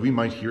word that we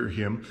might hear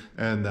him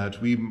and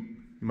that we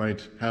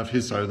might have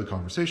his side of the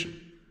conversation.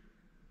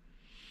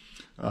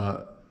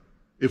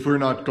 If we're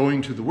not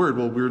going to the word,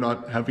 well, we're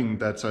not having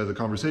that side of the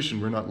conversation.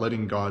 We're not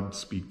letting God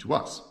speak to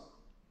us.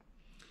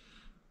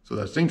 So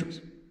that's dangerous.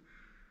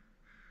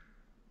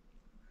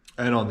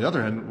 And on the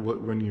other hand,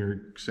 when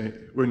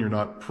you're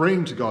not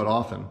praying to God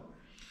often,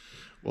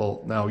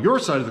 well, now your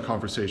side of the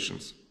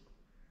conversation's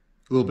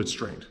a little bit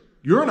strained.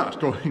 You're not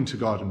going to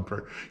God in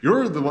prayer.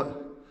 You're the one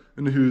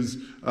who's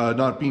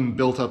not being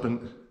built up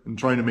and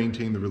trying to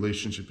maintain the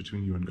relationship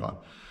between you and God.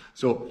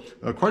 So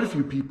quite a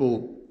few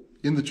people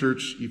in the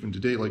church, even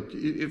today, like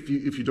if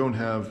you don't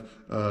have,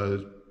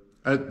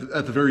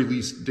 at the very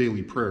least,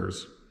 daily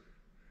prayers,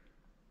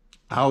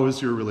 how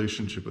is your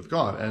relationship with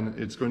God? And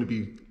it's going to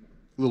be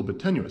a little bit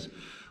tenuous,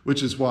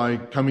 which is why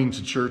coming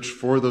to church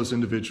for those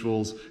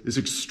individuals is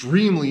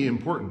extremely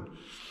important,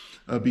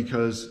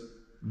 because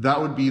that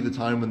would be the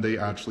time when they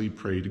actually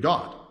pray to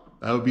God.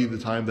 That would be the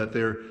time that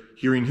they're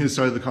hearing his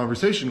side of the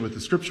conversation with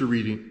the scripture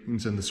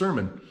readings and the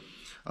sermon.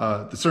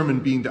 The sermon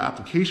being the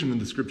application of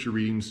the scripture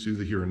readings to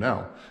the here and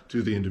now,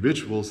 to the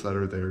individuals that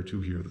are there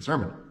to hear the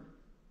sermon.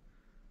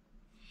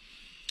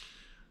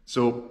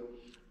 So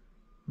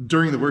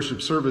during the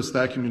worship service,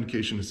 that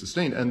communication is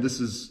sustained. And this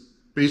is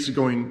basically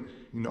going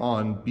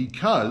on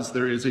because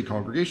there is a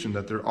congregation,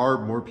 that there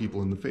are more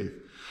people in the faith.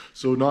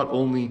 So not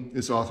only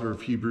is author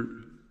of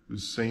Hebrews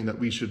saying that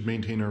we should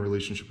maintain our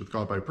relationship with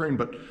God by praying,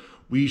 but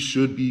we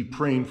should be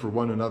praying for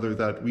one another,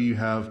 that we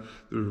have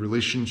the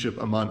relationship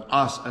among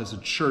us as a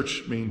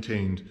church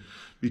maintained,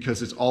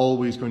 because it's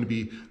always going to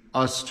be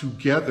us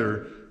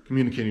together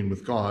communicating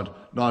with God,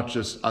 not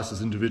just us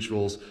as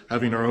individuals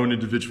having our own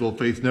individual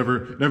faith,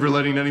 never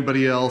letting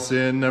anybody else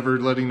in, never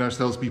letting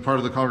ourselves be part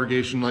of the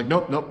congregation. Like,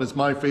 nope, it's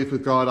my faith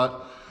with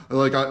God.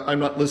 I'm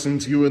not listening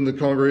to you in the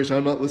congregation.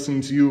 I'm not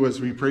listening to you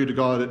as we pray to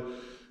God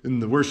in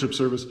the worship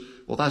service.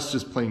 Well, that's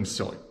just plain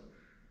silly.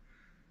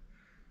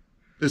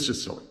 It's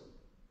just silly.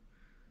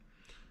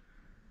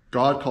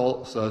 God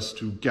calls us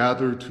to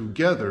gather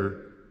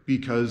together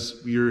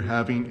because we are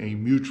having a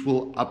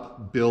mutual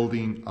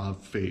upbuilding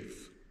of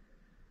faith.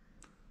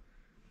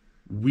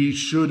 We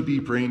should be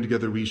praying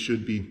together. We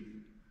should be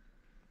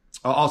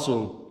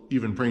also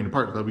even praying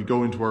apart, that we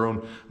go into our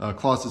own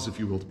closets, if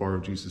you will, to borrow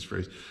Jesus'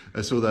 phrase,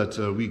 so that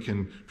we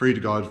can pray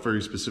to God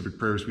very specific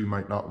prayers we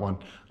might not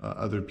want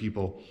other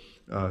people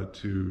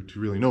to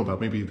really know about.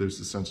 Maybe there's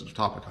a sensitive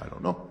topic, I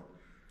don't know.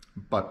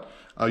 But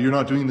you're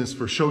not doing this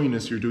for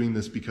showiness. You're doing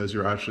this because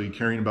you're actually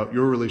caring about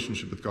your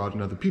relationship with God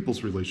and other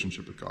people's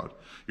relationship with God.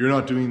 You're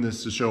not doing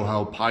this to show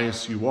how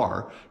pious you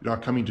are. You're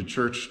not coming to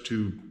church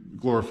to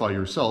glorify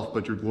yourself,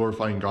 but you're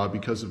glorifying God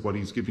because of what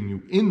he's given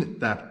you in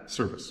that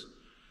service.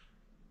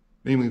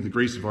 Namely, the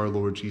grace of our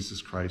Lord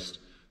Jesus Christ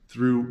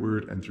through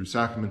word and through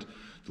sacrament,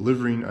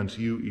 delivering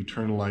unto you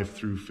eternal life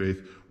through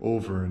faith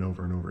over and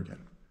over and over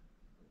again.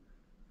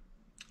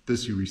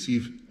 This you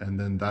receive, and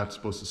then that's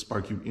supposed to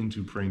spark you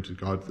into praying to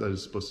God. That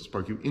is supposed to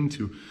spark you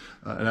into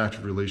an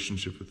active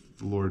relationship with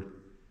the Lord,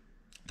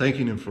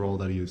 thanking him for all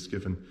that he has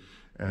given,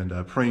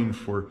 and praying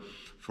for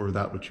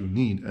that which you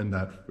need and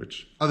that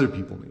which other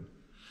people need.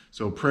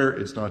 So prayer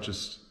is not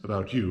just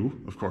about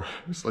you, of course.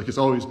 It's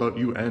always about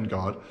you and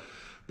God,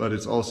 but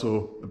it's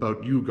also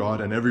about you,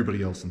 God, and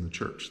everybody else in the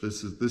church.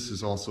 This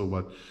is also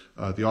what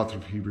the author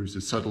of Hebrews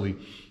is subtly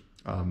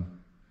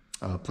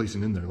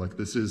placing in there. Like,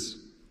 this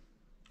is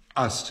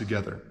us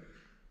together.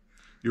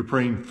 You're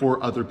praying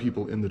for other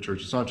people in the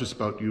church. It's not just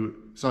about you.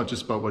 It's not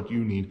just about what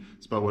you need.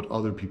 It's about what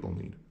other people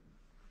need.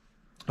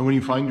 And when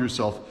you find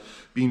yourself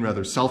being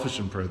rather selfish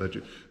in prayer,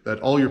 that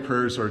all your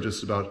prayers are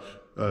just about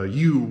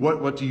you,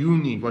 what do you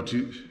need? What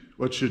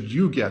should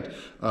you get?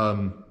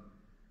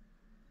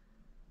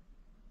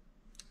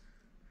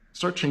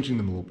 Start changing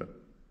them a little bit.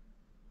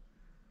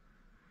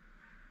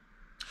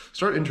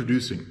 Start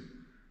introducing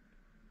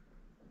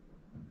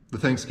the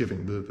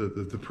thanksgiving,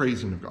 the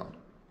praising of God.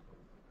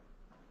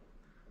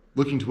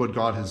 Looking to what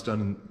God has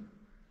done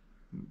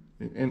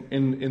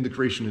in the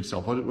creation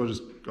itself. What has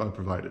God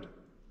provided?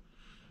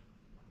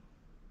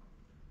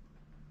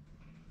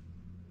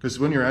 Because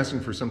when you're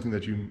asking for something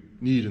that you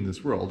need in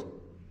this world,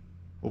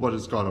 well, what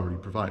has God already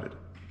provided?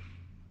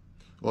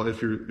 Well,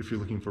 if you're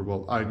looking for,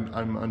 well,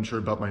 I'm unsure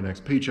about my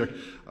next paycheck,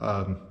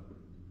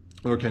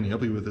 Lord, can you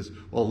help me with this?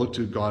 Well, look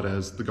to God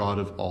as the God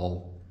of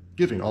all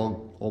giving,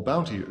 all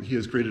bounty. He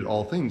has created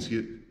all things.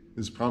 He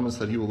has promised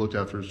that he will look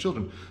after his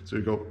children. So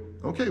you go,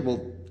 okay,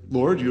 well,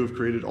 Lord, you have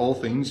created all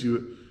things.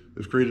 You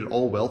have created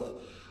all wealth.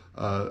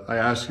 I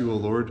ask you, O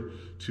Lord,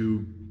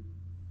 to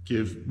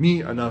give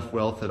me enough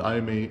wealth that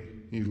I may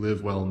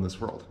live well in this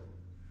world.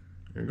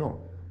 There you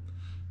go.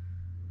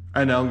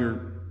 And now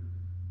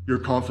your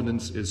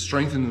confidence is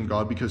strengthened in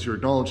God because you're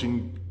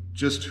acknowledging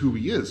just who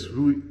he is.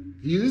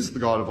 He is the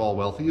God of all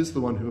wealth. He is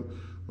the one who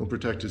will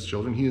protect his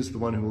children. He is the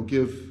one who will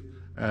give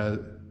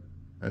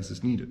as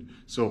is needed.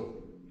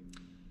 So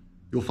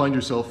you'll find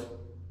yourself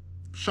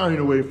shying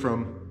away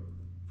from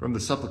the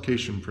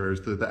supplication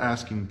prayers, the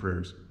asking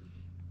prayers,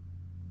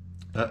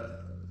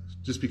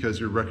 just because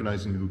you're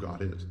recognizing who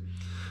God is.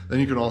 Then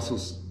you can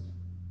also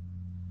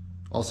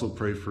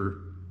pray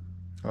for,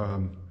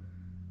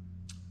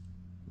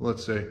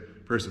 let's say,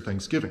 prayers of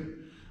thanksgiving.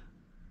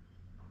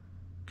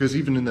 Because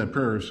even in that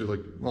prayer, you're like,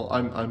 well,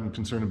 I'm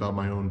concerned about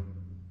my own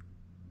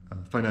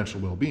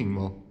financial well-being.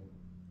 Well,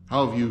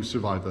 how have you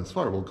survived thus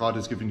far? Well, God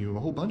has given you a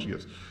whole bunch of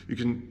gifts. You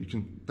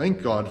can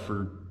thank God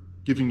for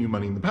giving you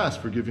money in the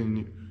past, for giving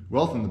you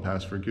wealth in the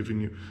past, for giving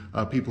you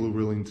people who are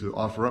willing to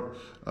offer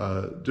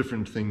up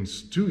different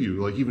things to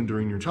you. Like even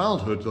during your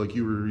childhood, like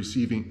you were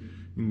receiving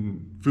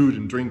food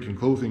and drink and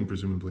clothing,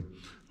 presumably,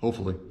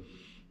 hopefully.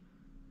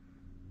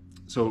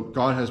 So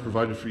God has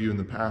provided for you in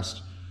the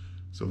past.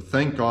 So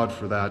thank God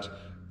for that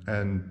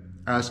and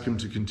ask him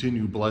to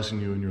continue blessing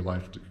you in your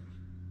life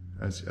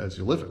as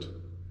you live it.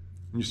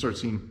 And you start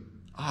seeing,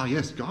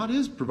 yes, God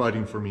is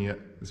providing for me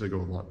as I go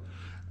along.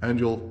 And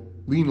you'll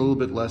lean a little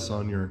bit less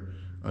on your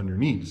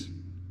needs.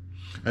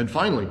 And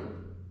finally,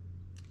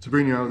 to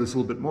bring you out of this a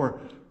little bit more,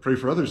 pray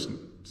for others'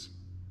 needs.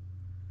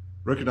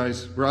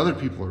 Recognize where other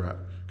people are at.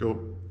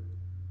 Go,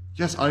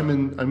 yes, I'm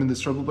in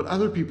this trouble, but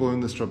other people are in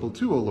this trouble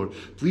too, O Lord.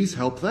 Please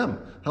help them.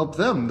 Help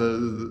them,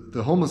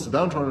 the homeless, the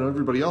downtrodden, and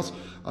everybody else.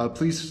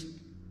 Please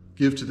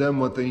give to them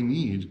what they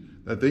need,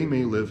 that they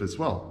may live as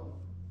well.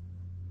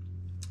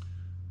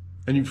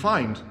 And you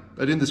find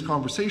that in this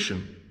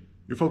conversation,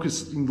 you're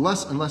focusing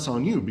less and less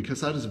on you,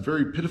 because that is a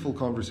very pitiful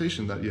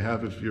conversation that you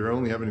have if you're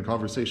only having a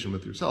conversation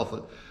with yourself.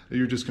 That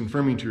you're just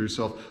confirming to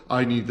yourself,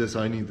 I need this,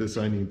 I need this,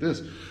 I need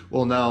this.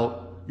 Well,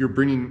 now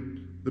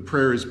the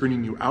prayer is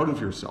bringing you out of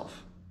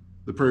yourself.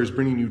 The prayer is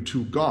bringing you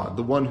to God,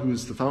 the one who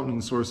is the fountain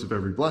and source of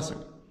every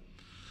blessing.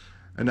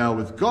 And now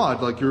with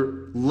God, like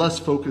you're less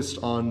focused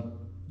on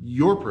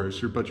your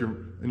prayers, but you're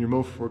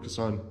more focused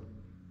on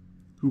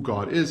who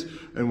God is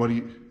and what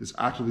he is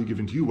actively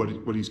giving to you,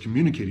 what he's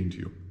communicating to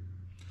you.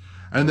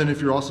 And then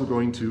if you're also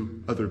going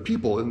to other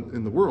people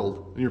in the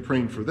world and you're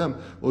praying for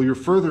them, well, you're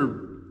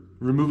further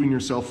removing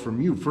yourself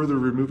from you, further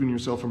removing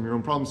yourself from your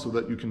own problems so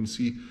that you can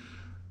see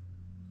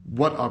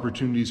what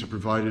opportunities are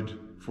provided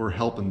for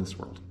help in this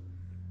world.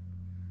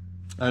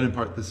 And in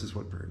part, this is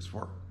what prayer is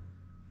for.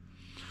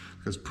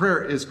 Because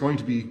prayer is going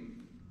to be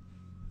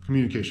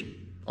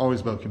communication,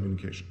 always about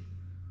communication.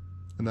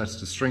 And that's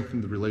to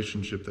strengthen the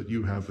relationship that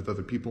you have with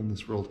other people in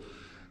this world,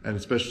 and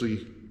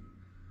especially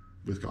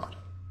with God.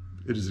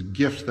 It is a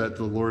gift that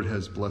the Lord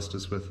has blessed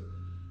us with,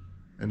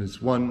 and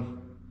it's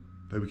one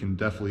that we can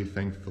definitely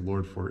thank the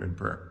Lord for in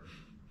prayer.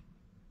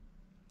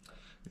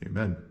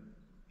 Amen.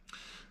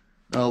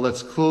 Now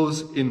let's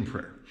close in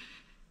prayer,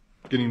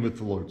 beginning with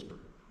the Lord's Prayer.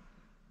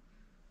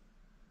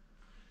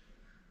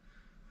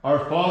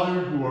 Our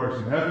Father, who art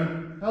in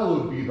heaven,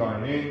 hallowed be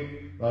thy name.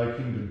 Thy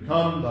kingdom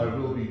come, thy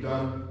will be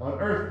done, on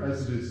earth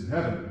as it is in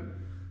heaven.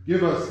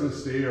 Give us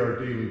this day our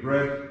daily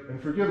bread,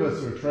 and forgive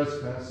us our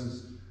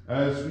trespasses,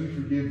 as we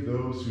forgive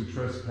those who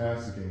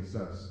trespass against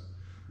us.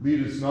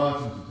 Lead us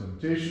not into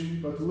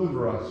temptation, but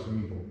deliver us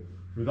from evil.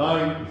 For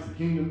thine is the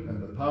kingdom,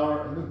 and the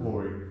power, and the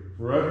glory,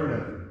 forever and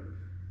ever.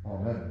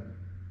 Amen.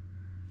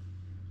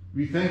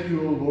 We thank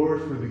you, O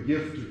Lord, for the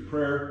gift of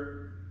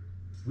prayer.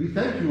 We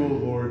thank you, O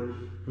Lord,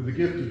 for the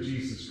gift of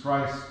Jesus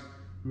Christ,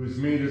 who has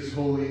made us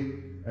holy,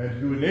 and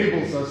who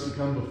enables us to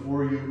come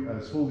before you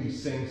as holy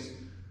saints,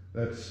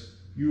 that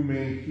you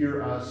may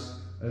hear us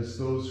as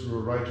those who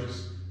are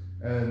righteous,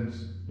 and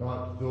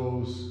not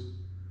those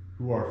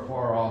who are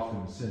far off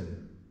in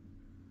sin.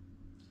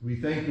 We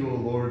thank you, O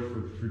Lord,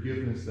 for the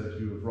forgiveness that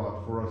you have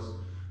wrought for us.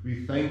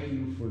 We thank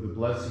you for the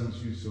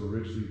blessings you so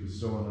richly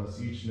bestow on us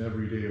each and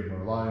every day of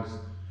our lives.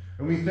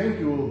 And we thank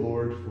you, O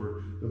Lord,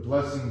 for the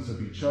blessings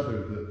of each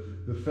other,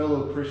 the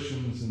fellow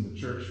Christians in the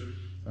church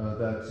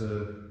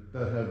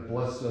that have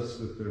blessed us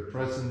with their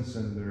presence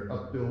and their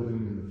upbuilding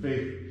in the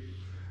faith.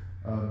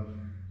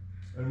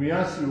 And we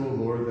ask you, O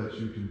Lord, that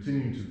you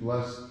continue to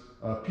bless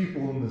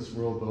people in this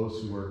world,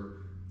 those who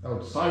are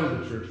outside of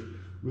the church,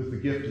 with the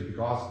gift of the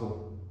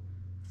gospel,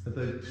 that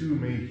they too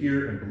may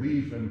hear and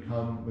believe and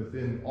come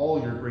within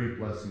all your great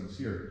blessings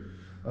here.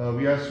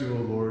 We ask you,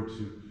 O Lord,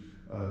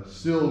 to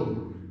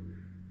still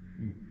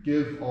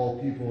give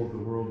all people of the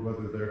world,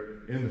 whether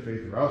they're in the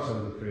faith or outside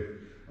of the faith,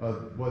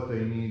 what they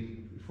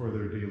need for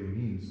their daily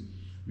needs.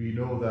 We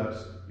know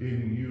that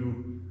in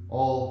you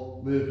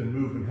all live and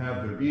move and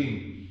have their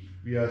being.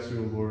 We ask you,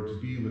 O Lord,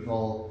 to be with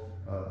all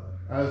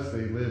as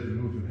they live and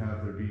move and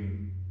have their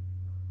being,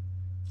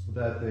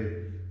 that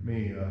they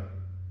may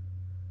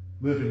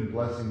live in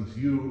blessing to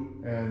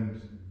you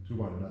and to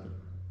one another.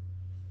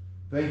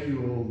 Thank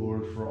you, O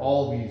Lord, for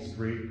all these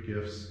great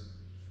gifts.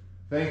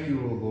 Thank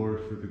you, O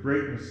Lord, for the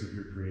greatness of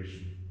your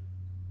creation.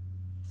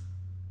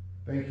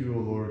 Thank you, O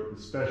Lord,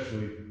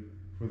 especially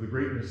for the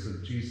greatness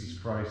of Jesus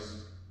Christ,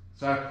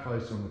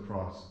 sacrificed on the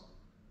cross,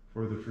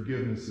 for the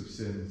forgiveness of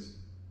sins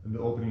and the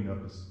opening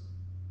of us,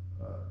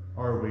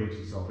 our way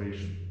to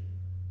salvation.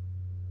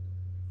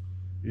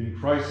 In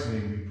Christ's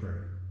name we pray.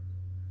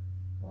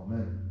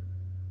 Amen.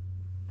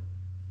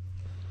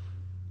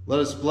 Let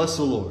us bless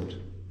the Lord.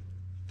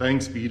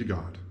 Thanks be to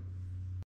God.